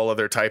and all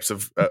other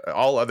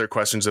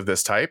questions of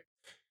this type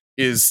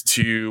is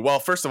to, well,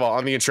 first of all,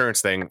 on the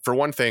insurance thing, for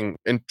one thing,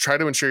 and try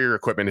to insure your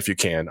equipment if you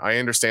can. I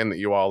understand that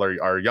you all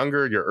are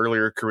younger, your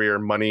earlier career,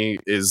 money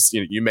is,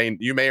 you may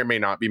or may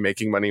not be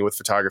making money with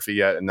photography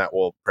yet, and that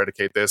will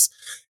predicate this.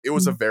 It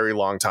was a very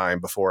long time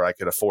before I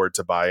could afford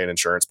to buy an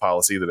insurance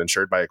policy that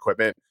insured my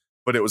equipment,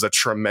 but it was a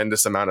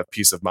tremendous amount of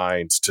peace of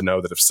mind to know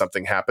that if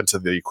something happened to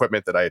the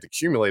equipment that I had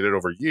accumulated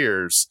over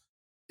years,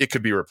 it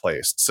could be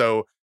replaced.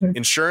 So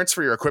insurance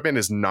for your equipment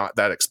is not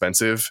that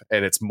expensive,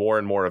 and it's more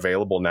and more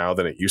available now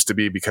than it used to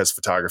be because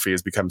photography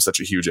has become such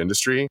a huge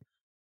industry.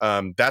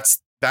 That's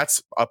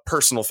a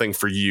personal thing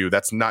for you.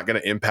 That's not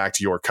going to impact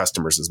your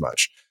customers as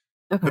much.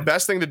 Okay. The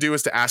best thing to do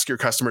is to ask your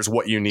customers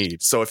what you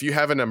need. So if you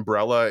have an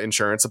umbrella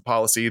insurance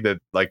policy that,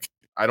 like,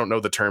 I don't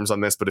know the terms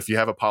on this, but if you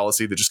have a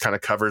policy that just kind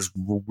of covers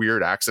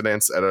weird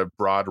accidents at a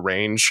broad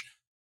range,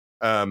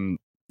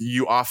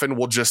 you often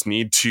will just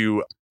need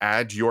to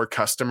add your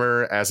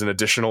customer as an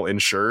additional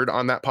insured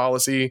on that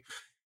policy.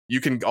 You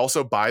can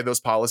also buy those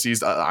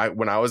policies.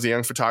 When I was a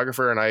young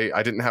photographer and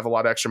I didn't have a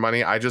lot of extra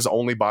money, I just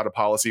only bought a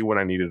policy when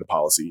I needed a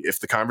policy. If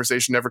the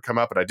conversation never come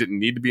up and I didn't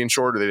need to be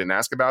insured or they didn't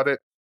ask about it,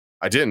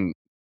 I didn't.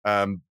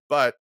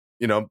 But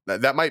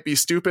that might be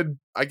stupid,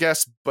 I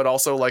guess, but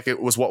also like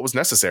it was what was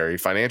necessary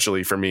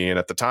financially for me and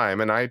at the time.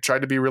 And I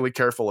tried to be really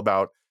careful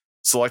about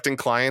selecting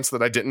clients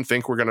that I didn't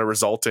think were going to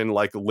result in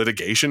like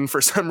litigation for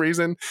some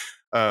reason.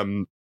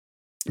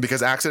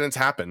 Because accidents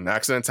happen,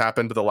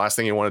 but the last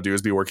thing you want to do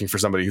is be working for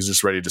somebody who's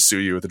just ready to sue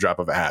you at the drop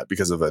of a hat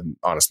because of an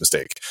honest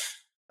mistake.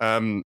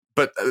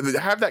 but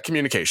have that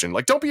communication.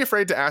 Like, don't be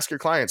afraid to ask your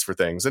clients for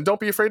things, and don't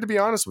be afraid to be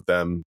honest with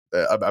them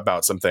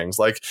about some things.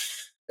 Like,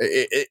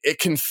 it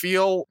can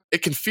feel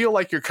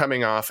like you're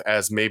coming off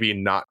as maybe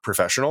not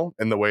professional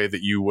in the way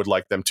that you would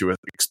like them to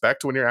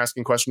expect when you're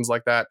asking questions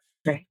like that.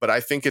 Right. But I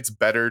think it's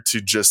better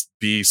to just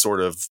be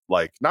sort of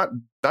like, not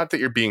that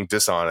you're being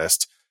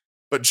dishonest,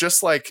 but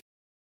just like,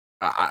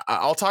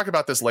 I'll talk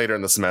about this later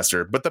in the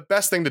semester, but the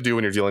best thing to do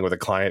when you're dealing with a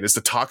client is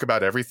to talk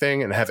about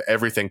everything and have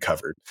everything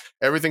covered.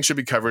 Everything should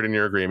be covered in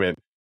your agreement.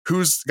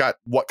 Who's got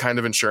what kind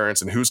of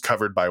insurance and who's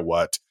covered by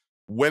what?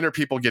 When are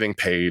people getting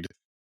paid?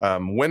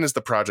 When is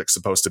the project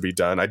supposed to be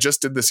done? I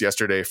just did this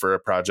yesterday for a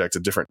project, a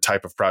different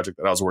type of project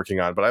that I was working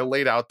on, but I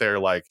laid out there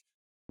like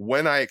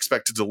when I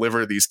expect to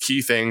deliver these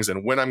key things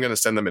and when I'm going to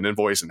send them an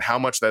invoice and how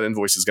much that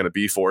invoice is going to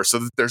be for, so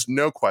that there's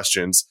no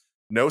questions,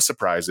 no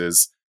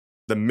surprises.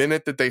 The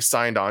minute that they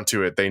signed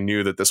onto it, they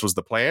knew that this was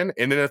the plan.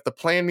 And then if the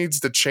plan needs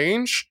to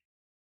change,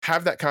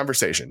 have that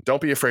conversation.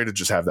 Don't be afraid to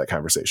just have that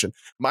conversation.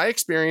 My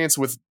experience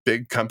with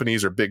big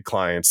companies or big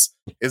clients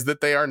is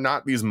that they are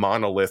not these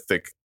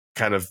monolithic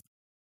kind of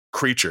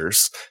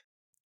creatures.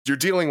 You're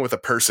dealing with a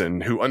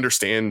person who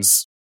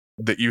understands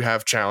that you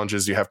have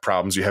challenges, you have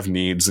problems, you have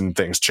needs, and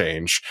things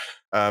change.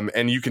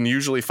 And you can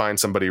usually find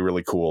somebody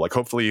really cool. Like,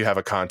 hopefully you have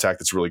a contact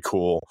that's really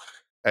cool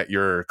at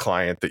your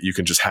client that you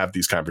can just have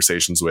these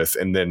conversations with,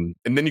 and then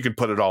you can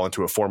put it all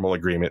into a formal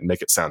agreement and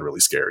make it sound really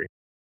scary.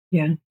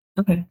 Yeah.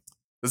 Okay.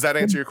 Does that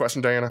answer your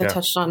question, Diana? I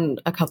touched on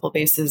a couple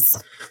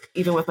bases,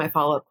 even with my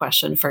follow-up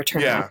question for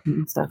turnaround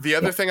and stuff. The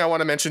other thing I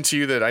want to mention to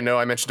you that I know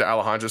I mentioned to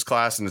Alejandro's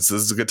class, and this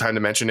is a good time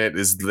to mention it,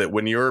 is that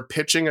when you're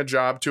pitching a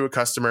job to a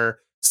customer,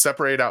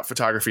 separate out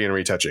photography and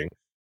retouching.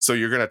 So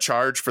you're going to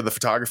charge for the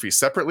photography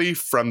separately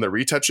from the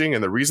retouching.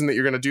 And the reason that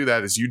you're going to do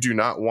that is you do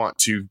not want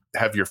to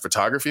have your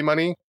photography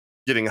money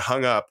getting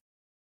hung up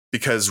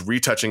because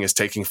retouching is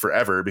taking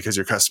forever because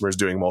your customer is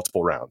doing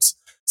multiple rounds.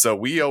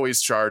 So I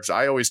always charge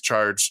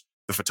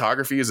the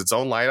photography as its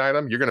own line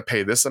item. You're going to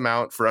pay this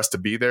amount for us to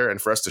be there and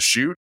for us to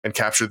shoot and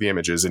capture the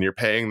images. And you're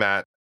paying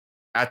that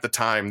at the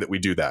time that we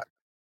do that.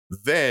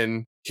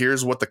 Then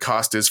here's what the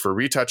cost is for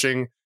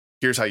retouching.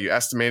 Here's how you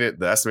estimate it,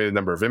 the estimated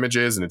number of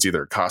images, and it's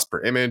either cost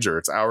per image or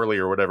it's hourly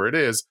or whatever it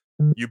is.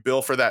 You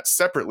bill for that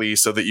separately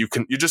so that you're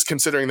just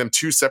considering them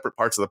two separate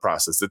parts of the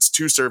process. It's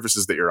two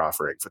services that you're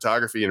offering,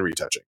 photography and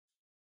retouching.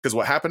 Because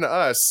what happened to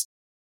us,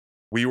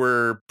 we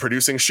were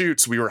producing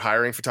shoots, we were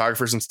hiring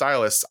photographers and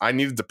stylists. I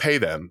needed to pay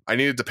them.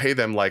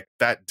 Like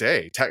that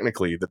day,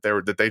 technically, that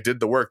they did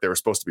the work. They were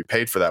supposed to be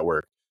paid for that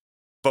work.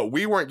 But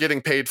we weren't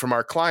getting paid from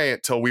our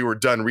client till we were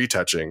done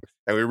retouching.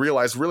 And we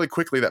realized really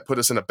quickly that put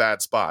us in a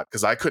bad spot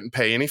because I couldn't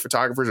pay any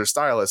photographers or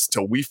stylists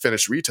till we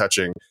finished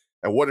retouching.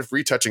 And what if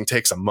retouching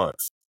takes a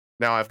month?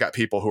 Now I've got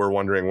people who are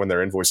wondering when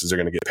their invoices are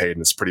going to get paid, and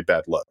it's a pretty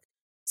bad look.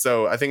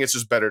 So I think it's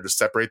just better to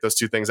separate those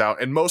two things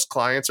out. And most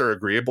clients are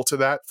agreeable to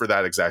that for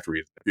that exact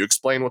reason. If you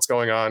explain what's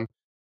going on,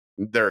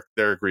 they're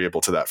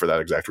agreeable to that for that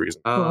exact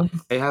reason. I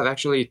have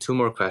actually two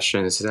more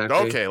questions.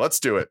 Okay, let's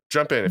do it.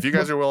 Jump in. If you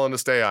guys are willing to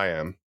stay, I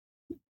am.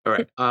 All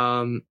right.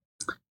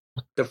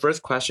 The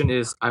first question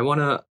is, I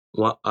want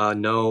to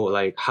know,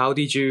 like, how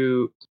did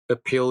you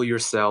appeal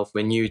yourself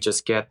when you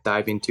just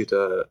dive into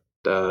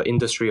the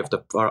industry of the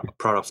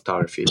product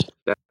photography?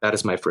 That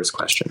is my first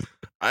question.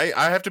 I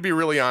have to be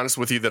really honest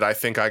with you that I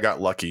think I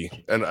got lucky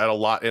and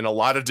in a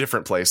lot of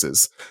different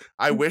places.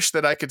 I wish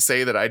that I could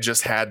say that I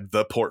just had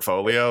the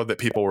portfolio that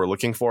people were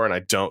looking for, and I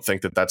don't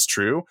think that that's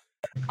true.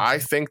 I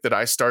think that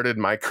I started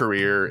my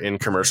career in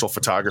commercial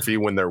photography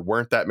when there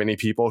weren't that many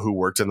people who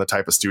worked in the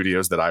type of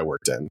studios that I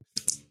worked in.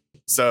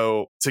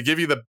 So to give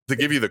you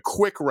the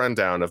quick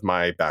rundown of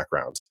my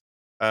background,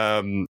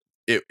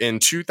 in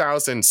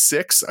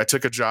 2006, I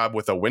took a job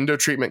with a window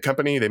treatment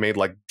company. They made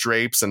like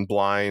drapes and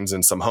blinds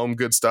and some home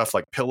good stuff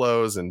like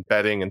pillows and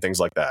bedding and things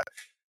like that.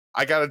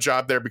 I got a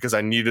job there because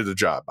I needed a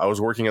job. I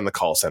was working in the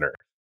call center.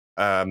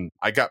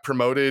 I got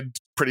promoted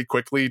pretty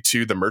quickly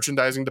to the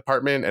merchandising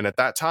department. And at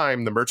that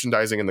time, the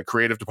merchandising and the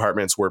creative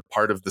departments were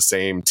part of the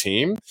same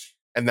team.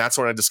 And that's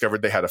when I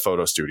discovered they had a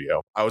photo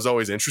studio. I was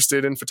always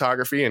interested in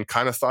photography and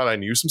kind of thought I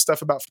knew some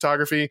stuff about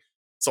photography.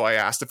 So I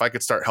asked if I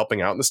could start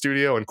helping out in the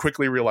studio and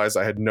quickly realized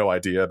I had no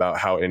idea about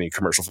how any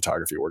commercial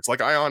photography works. Like,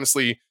 I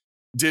honestly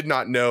did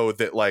not know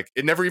that, like,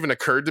 it never even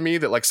occurred to me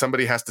that like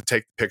somebody has to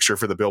take the picture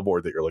for the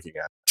billboard that you're looking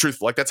at.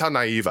 Truth, like, that's how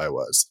naive I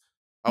was.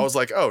 I was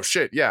like, oh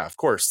shit, yeah, of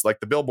course. Like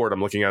the billboard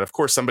I'm looking at, of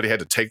course somebody had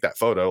to take that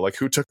photo. Like,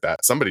 who took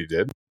that? Somebody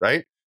did,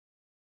 right?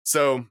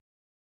 So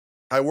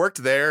I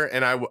worked there,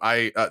 and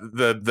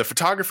the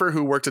photographer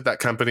who worked at that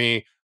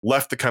company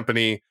left the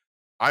company.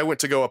 I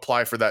went to go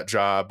apply for that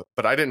job,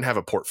 but I didn't have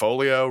a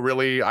portfolio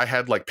really. I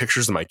had like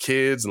pictures of my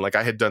kids, and like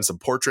I had done some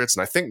portraits,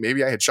 and I think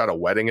maybe I had shot a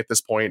wedding at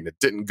this point, and it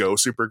didn't go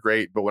super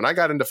great. But when I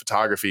got into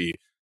photography,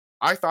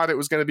 I thought it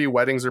was going to be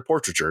weddings or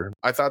portraiture.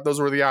 I thought those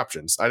were the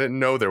options. I didn't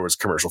know there was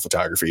commercial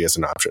photography as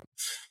an option.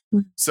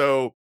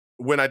 So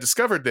when I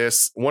discovered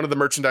this, one of the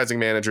merchandising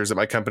managers at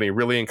my company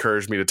really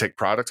encouraged me to take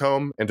product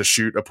home and to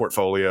shoot a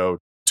portfolio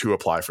to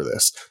apply for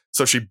this.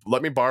 So she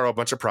let me borrow a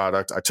bunch of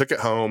product. I took it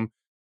home.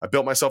 I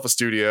built myself a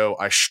studio.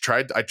 I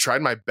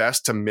tried my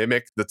best to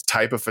mimic the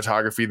type of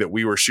photography that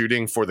we were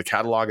shooting for the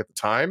catalog at the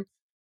time,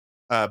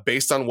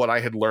 based on what I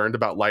had learned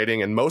about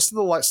lighting. And most of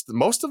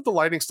the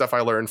lighting stuff I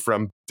learned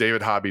from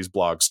David Hobby's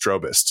blog,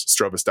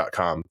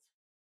 Strobist.com.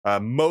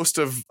 Most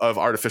of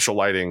artificial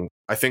lighting,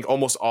 I think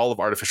almost all of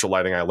artificial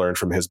lighting I learned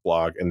from his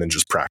blog, and then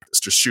just practice,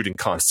 just shooting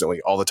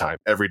constantly all the time,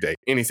 every day,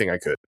 anything I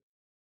could.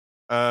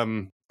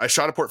 I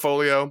shot a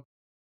portfolio,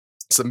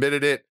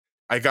 submitted it.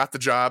 I got the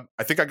job.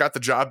 I think I got the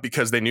job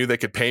because they knew they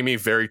could pay me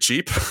very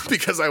cheap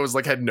because I was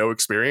had no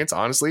experience.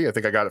 Honestly, I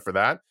think I got it for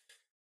that.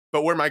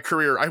 But where my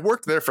career, I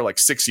worked there for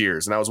 6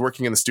 years, and I was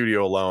working in the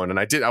studio alone, and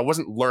I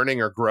wasn't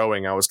learning or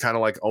growing. I was kind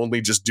of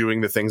only just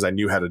doing the things I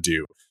knew how to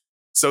do.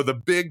 So the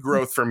big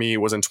growth for me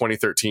was in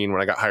 2013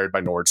 when I got hired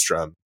by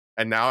Nordstrom.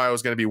 And now I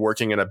was going to be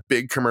working in a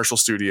big commercial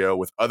studio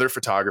with other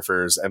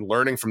photographers and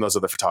learning from those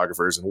other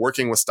photographers and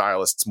working with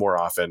stylists more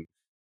often.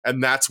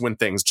 And that's when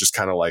things just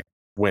kind of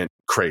went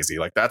crazy.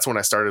 That's when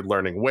I started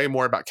learning way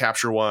more about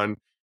Capture One,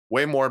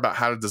 way more about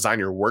how to design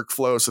your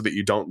workflow so that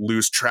you don't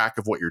lose track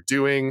of what you're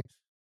doing.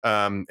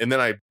 And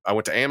then I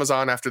went to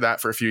Amazon after that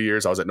for a few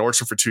years. I was at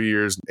Nordstrom for 2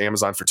 years,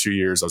 Amazon for 2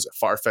 years. I was at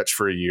Farfetch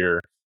for a year.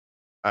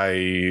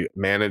 I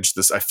managed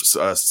this. I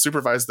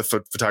supervised the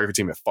photography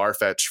team at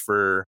Farfetch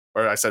for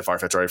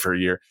a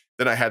year.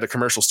 Then I had a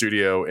commercial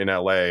studio in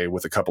LA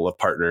with a couple of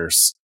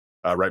partners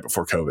right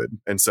before COVID.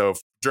 And so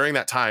during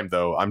that time,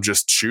 though, I'm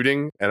just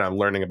shooting and I'm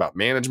learning about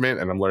management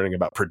and I'm learning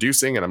about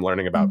producing and I'm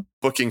learning about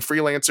booking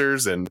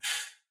freelancers. And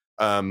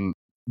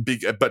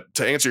but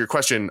to answer your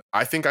question,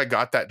 I think I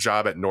got that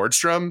job at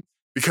Nordstrom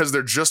because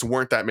there just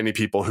weren't that many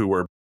people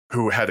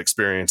who had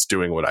experience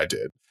doing what I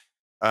did.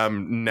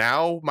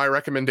 Now my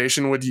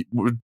recommendation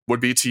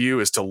would be to you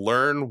is to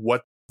learn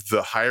what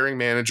the hiring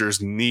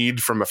managers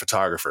need from a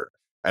photographer.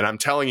 And I'm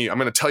going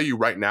to tell you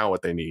right now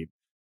what they need.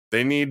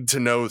 They need to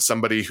know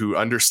somebody who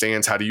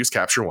understands how to use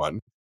Capture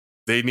One.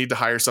 They need to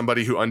hire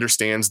somebody who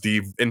understands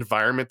the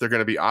environment they're going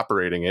to be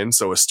operating in.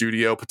 So a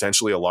studio,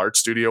 potentially a large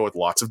studio with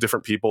lots of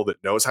different people,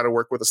 that knows how to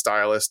work with a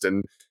stylist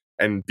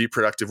and be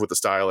productive with a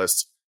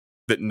stylist,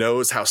 that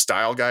knows how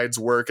style guides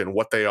work and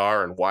what they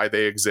are and why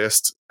they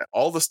exist.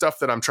 All the stuff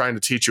that I'm trying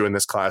to teach you in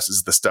this class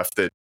is the stuff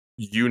that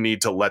you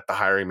need to let the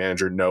hiring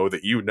manager know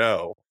that you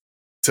know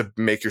to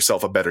make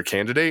yourself a better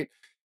candidate.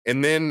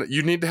 And then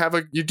you need to have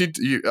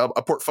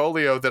a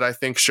portfolio that I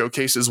think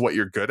showcases what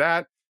you're good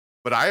at.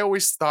 But I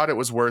always thought it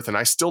was worth, and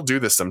I still do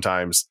this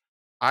sometimes,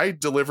 I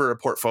deliver a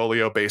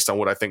portfolio based on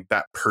what I think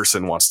that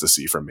person wants to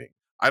see from me.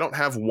 I don't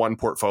have one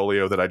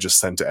portfolio that I just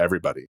send to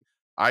everybody.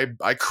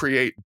 I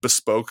create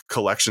bespoke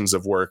collections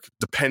of work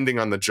depending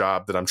on the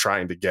job that I'm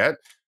trying to get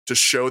to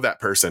show that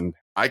person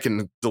I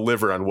can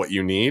deliver on what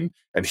you need,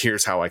 and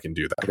here's how I can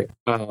do that.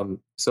 Okay.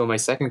 So my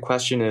second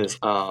question is,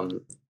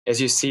 as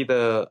you see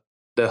the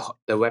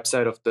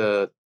website of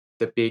the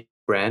big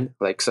brand,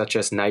 such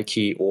as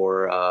Nike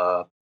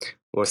or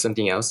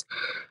something else,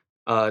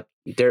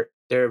 their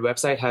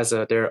website has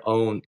their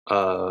own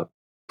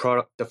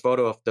product, the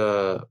photo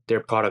of their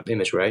product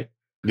image, right?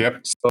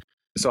 Yep.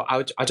 So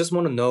I just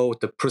want to know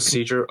the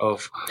procedure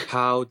of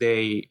how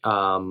they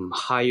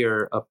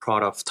hire a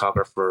product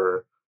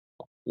photographer,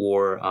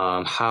 or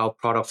how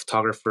product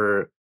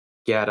photographer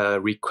get a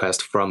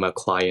request from a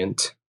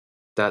client.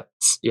 I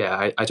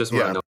just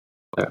want to know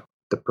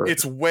the process.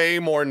 It's way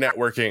more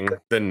networking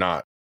than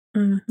not.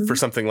 Mm-hmm. For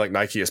something like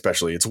Nike,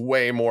 especially, it's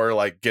way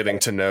more getting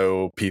to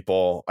know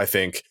people, I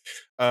think.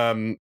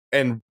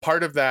 And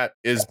part of that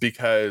is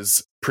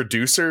because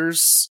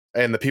producers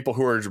and the people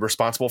who are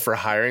responsible for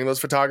hiring those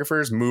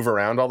photographers move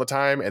around all the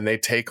time, and they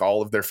take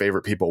all of their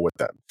favorite people with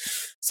them.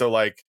 So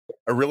a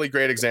really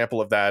great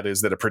example of that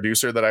is that a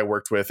producer that I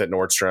worked with at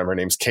Nordstrom, her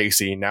name's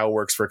Casey, now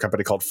works for a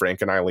company called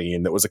Frank and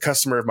Eileen that was a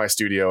customer of my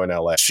studio in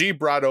LA. She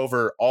brought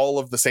over all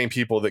of the same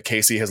people that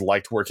Casey has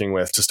liked working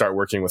with to start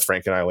working with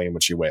Frank and Eileen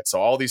when she went. So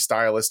all these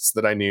stylists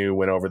that I knew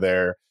went over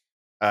there.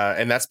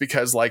 And that's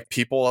because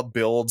people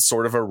build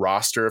sort of a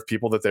roster of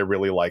people that they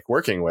really like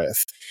working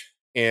with.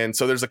 And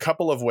so there's a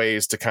couple of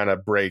ways to kind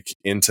of break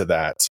into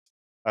that.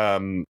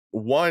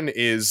 One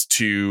is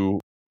to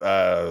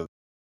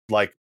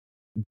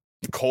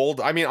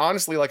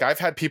honestly, I've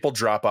had people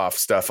drop off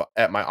stuff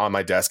on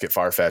my desk at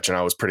Farfetch, and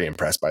I was pretty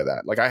impressed by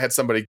that. I had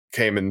somebody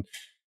came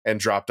and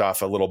dropped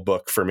off a little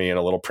book for me and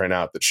a little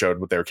printout that showed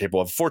what they were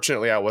capable of.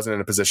 Fortunately, I wasn't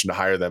in a position to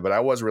hire them, but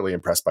I was really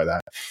impressed by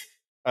that.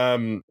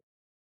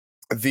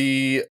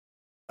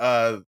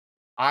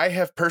 I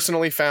have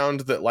personally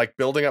found that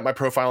building up my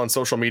profile on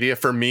social media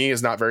for me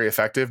is not very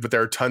effective, but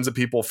there are tons of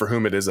people for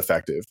whom it is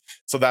effective.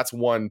 So that's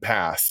one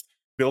path.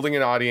 Building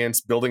an audience,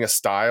 building a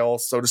style,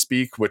 so to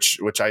speak, which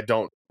I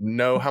don't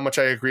know how much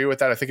I agree with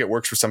that. I think it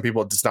works for some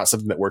people. It's not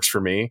something that works for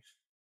me.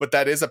 But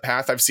that is a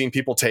path I've seen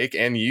people take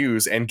and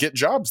use and get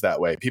jobs that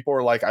way. People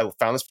are like, I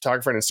found this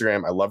photographer on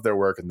Instagram. I love their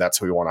work, and that's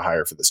who we want to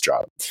hire for this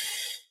job.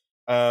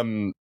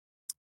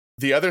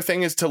 The other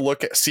thing is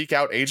to seek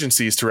out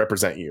agencies to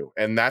represent you.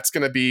 And that's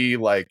going to be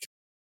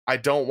I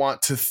don't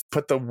want to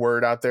put the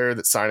word out there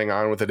that signing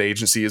on with an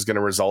agency is going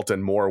to result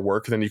in more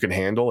work than you can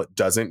handle. It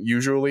doesn't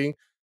usually.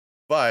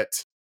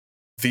 but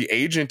the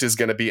agent is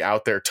going to be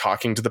out there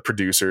talking to the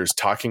producers,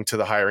 talking to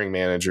the hiring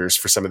managers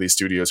for some of these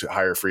studios who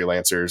hire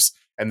freelancers,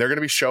 and they're going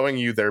to be showing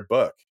you their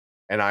book.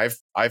 And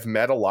I've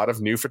met a lot of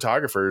new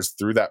photographers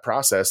through that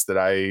process that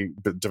I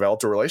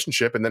developed a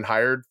relationship and then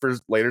hired for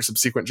later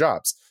subsequent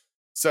jobs.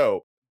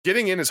 So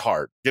getting in is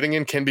hard. Getting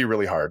in can be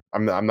really hard.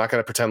 I'm not going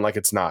to pretend like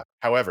it's not.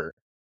 However,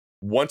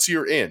 once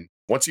you're in,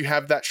 once you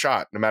have that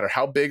shot, no matter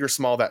how big or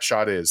small that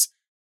shot is,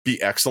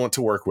 be excellent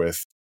to work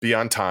with, be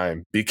on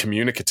time, be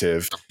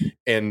communicative,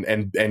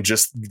 and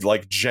just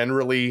like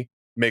generally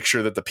make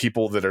sure that the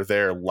people that are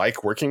there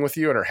like working with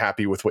you and are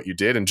happy with what you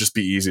did, and just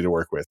be easy to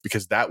work with,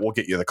 because that will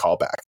get you the call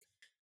back.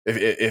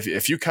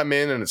 If you come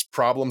in and it's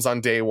problems on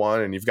day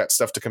one and you've got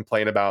stuff to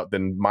complain about,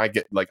 then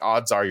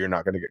odds are you're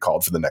not going to get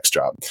called for the next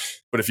job.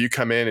 But if you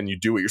come in and you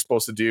do what you're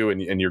supposed to do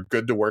and you're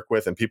good to work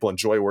with and people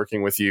enjoy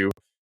working with you,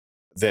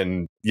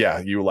 then yeah,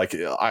 you like.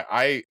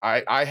 I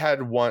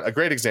had a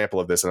great example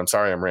of this, and I'm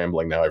sorry I'm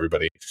rambling now,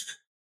 everybody.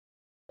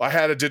 I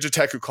had a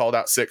Digitech who called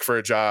out sick for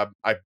a job.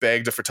 I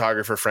begged a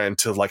photographer friend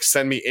to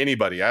send me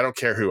anybody. I don't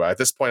care who. At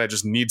this point, I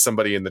just need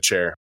somebody in the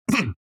chair.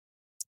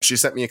 She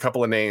sent me a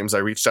couple of names. I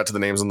reached out to the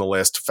names on the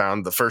list,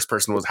 found the first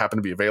person happened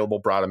to be available,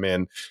 brought him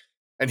in,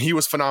 and he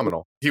was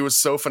phenomenal. He was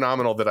so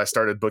phenomenal that I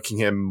started booking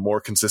him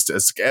more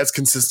as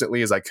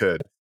consistently as I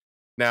could.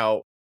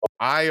 Now,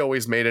 I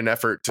always made an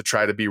effort to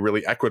try to be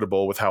really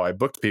equitable with how I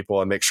booked people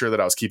and make sure that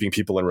I was keeping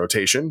people in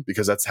rotation,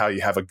 because that's how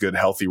you have a good,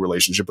 healthy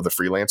relationship with a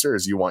freelancer.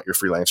 Is you want your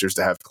freelancers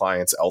to have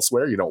clients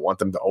elsewhere. You don't want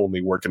them to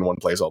only work in one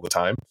place all the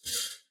time.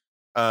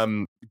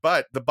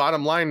 But the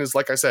bottom line is,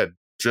 like I said,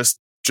 just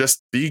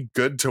be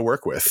good to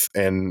work with,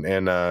 and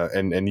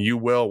you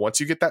will, once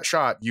you get that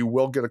shot, you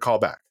will get a call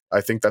back.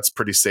 I think that's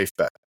pretty safe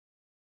bet.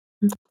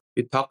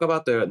 You talk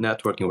about the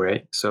networking,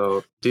 right?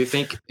 So do you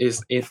think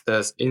does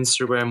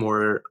Instagram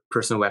or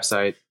personal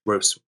website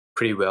works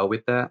pretty well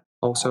with that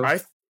also? I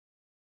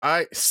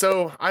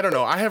don't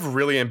know. I have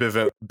really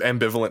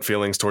ambivalent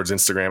feelings towards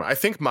Instagram. I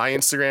think my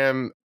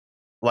Instagram,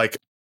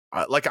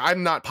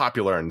 I'm not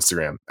popular on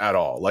Instagram at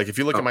all. Like, if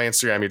you look at my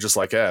Instagram, you're just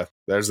like, yeah,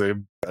 there's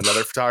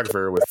another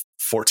photographer with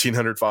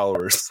 1,400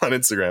 followers on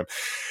Instagram.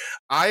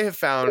 I have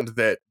found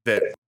that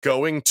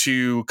going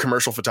to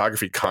commercial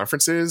photography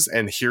conferences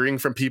and hearing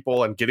from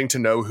people and getting to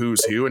know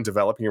who's who and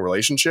developing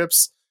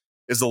relationships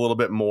is a little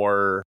bit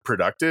more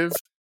productive.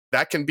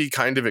 That can be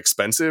kind of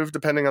expensive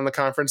depending on the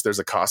conference. There's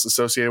a cost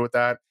associated with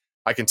that.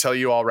 I can tell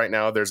you all right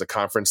now, there's a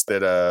conference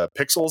that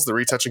Pixels, the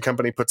retouching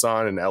company, puts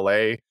on in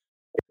LA.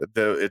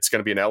 It's going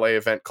to be an LA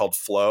event called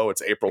Flow.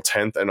 It's April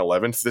 10th and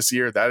 11th this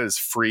year. That is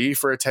free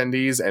for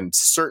attendees. And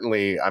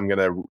certainly I'm going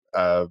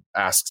to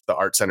ask the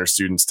Art Center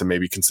students to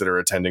maybe consider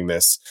attending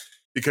this,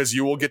 because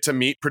you will get to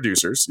meet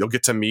producers. You'll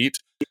get to meet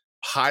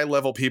high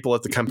level people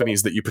at the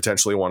companies that you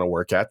potentially want to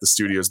work at, the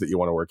studios that you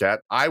want to work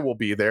at. I will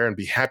be there and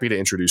be happy to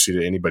introduce you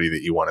to anybody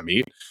that you want to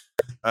meet.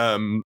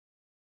 And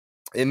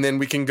then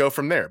we can go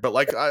from there.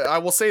 But I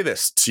will say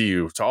this to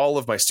you, to all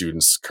of my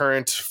students,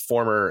 current,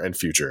 former, and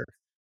future.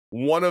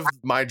 One of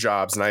my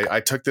jobs, and I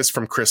took this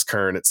from Chris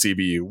Kern at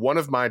CBU, one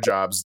of my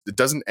jobs, it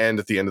doesn't end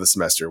at the end of the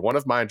semester. One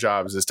of my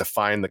jobs is to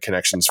find the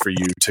connections for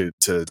you to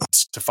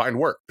find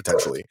work,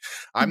 potentially.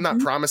 I'm not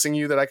promising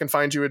you that I can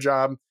find you a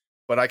job,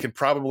 but I can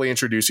probably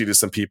introduce you to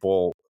some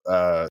people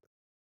that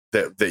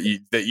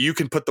you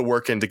can put the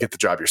work in to get the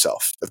job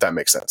yourself, if that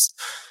makes sense.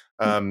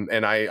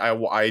 And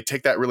I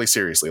take that really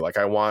seriously. Like,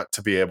 I want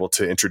to be able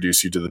to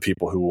introduce you to the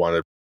people who want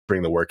to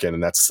bring the work in,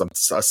 and that's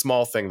a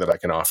small thing that I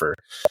can offer.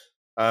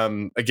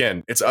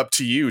 Again, it's up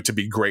to you to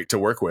be great to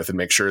work with and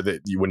make sure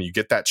that when you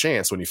get that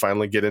chance, when you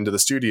finally get into the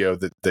studio,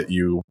 that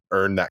you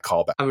earn that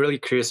callback. I'm really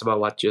curious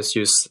about what you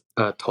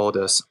told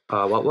us.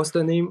 What was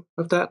the name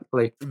of that?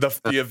 Like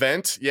the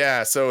event?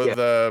 Yeah. So yeah.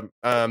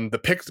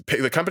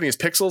 The company is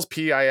Pixels,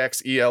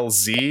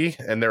 Pixelz,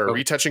 and they're a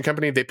retouching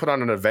company. They put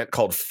on an event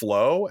called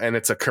Flow, and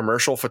it's a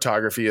commercial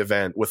photography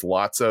event with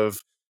lots of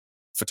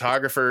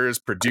photographers,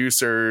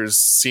 producers,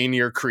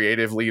 senior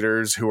creative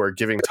leaders who are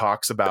giving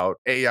talks about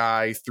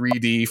AI,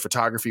 3D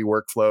photography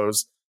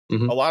workflows.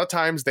 Mm-hmm. A lot of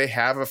times they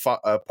have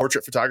a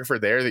portrait photographer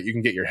there that you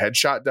can get your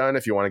headshot done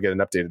if you want to get an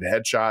updated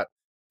headshot.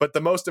 But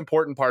the most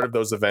important part of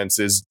those events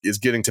is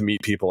getting to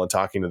meet people and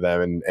talking to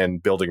them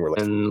and building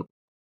relationships. And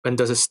when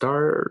does it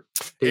start?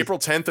 April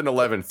 10th and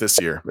 11th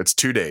this year. It's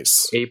 2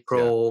 days.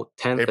 April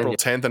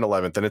 10th and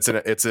 11th,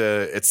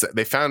 and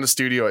they found a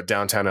studio at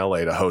downtown LA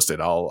to host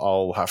it.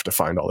 I'll have to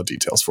find all the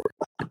details for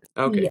it.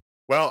 Okay. Yeah.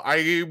 Well,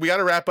 we got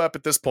to wrap up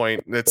at this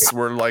point.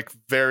 We're like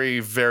very,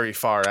 very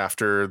far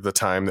after the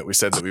time that we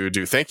said that we would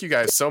do. Thank you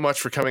guys so much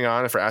for coming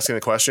on and for asking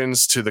the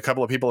questions. To the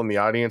couple of people in the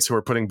audience who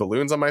are putting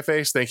balloons on my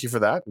face, thank you for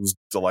that. It was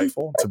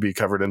delightful to be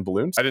covered in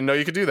balloons. I didn't know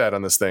you could do that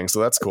on this thing, so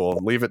that's cool.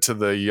 Leave it to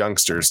the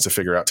youngsters to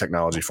figure out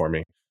technology for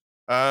me.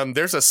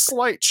 There's a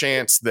slight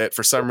chance that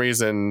for some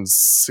reason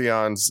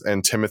Sion's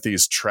and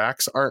Timothy's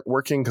tracks aren't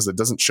working because it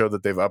doesn't show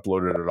that they've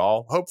uploaded at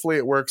all. Hopefully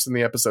it works and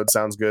the episode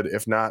sounds good.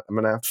 If not, I'm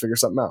going to have to figure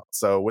something out.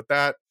 So with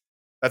that,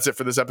 that's it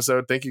for this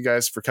episode. Thank you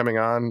guys for coming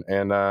on,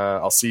 and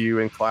I'll see you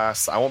in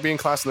class. I won't be in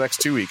class the next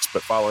 2 weeks,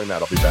 but following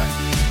that, I'll be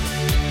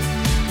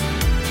back.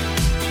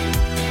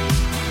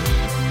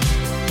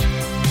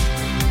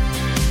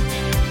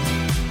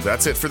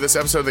 That's it for this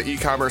episode of the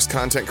e-commerce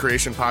content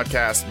creation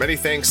podcast. Many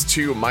thanks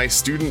to my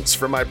students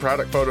from my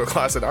product photo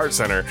class at Art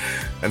Center,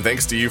 and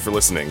thanks to you for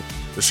listening.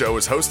 The show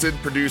is hosted,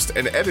 produced,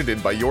 and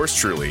edited by yours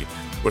truly,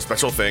 with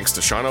special thanks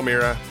to Sean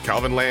O'Meara,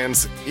 Calvin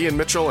Lands, Ian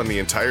Mitchell, and the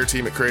entire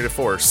team at Creative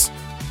Force.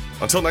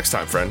 Until next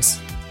time, friends.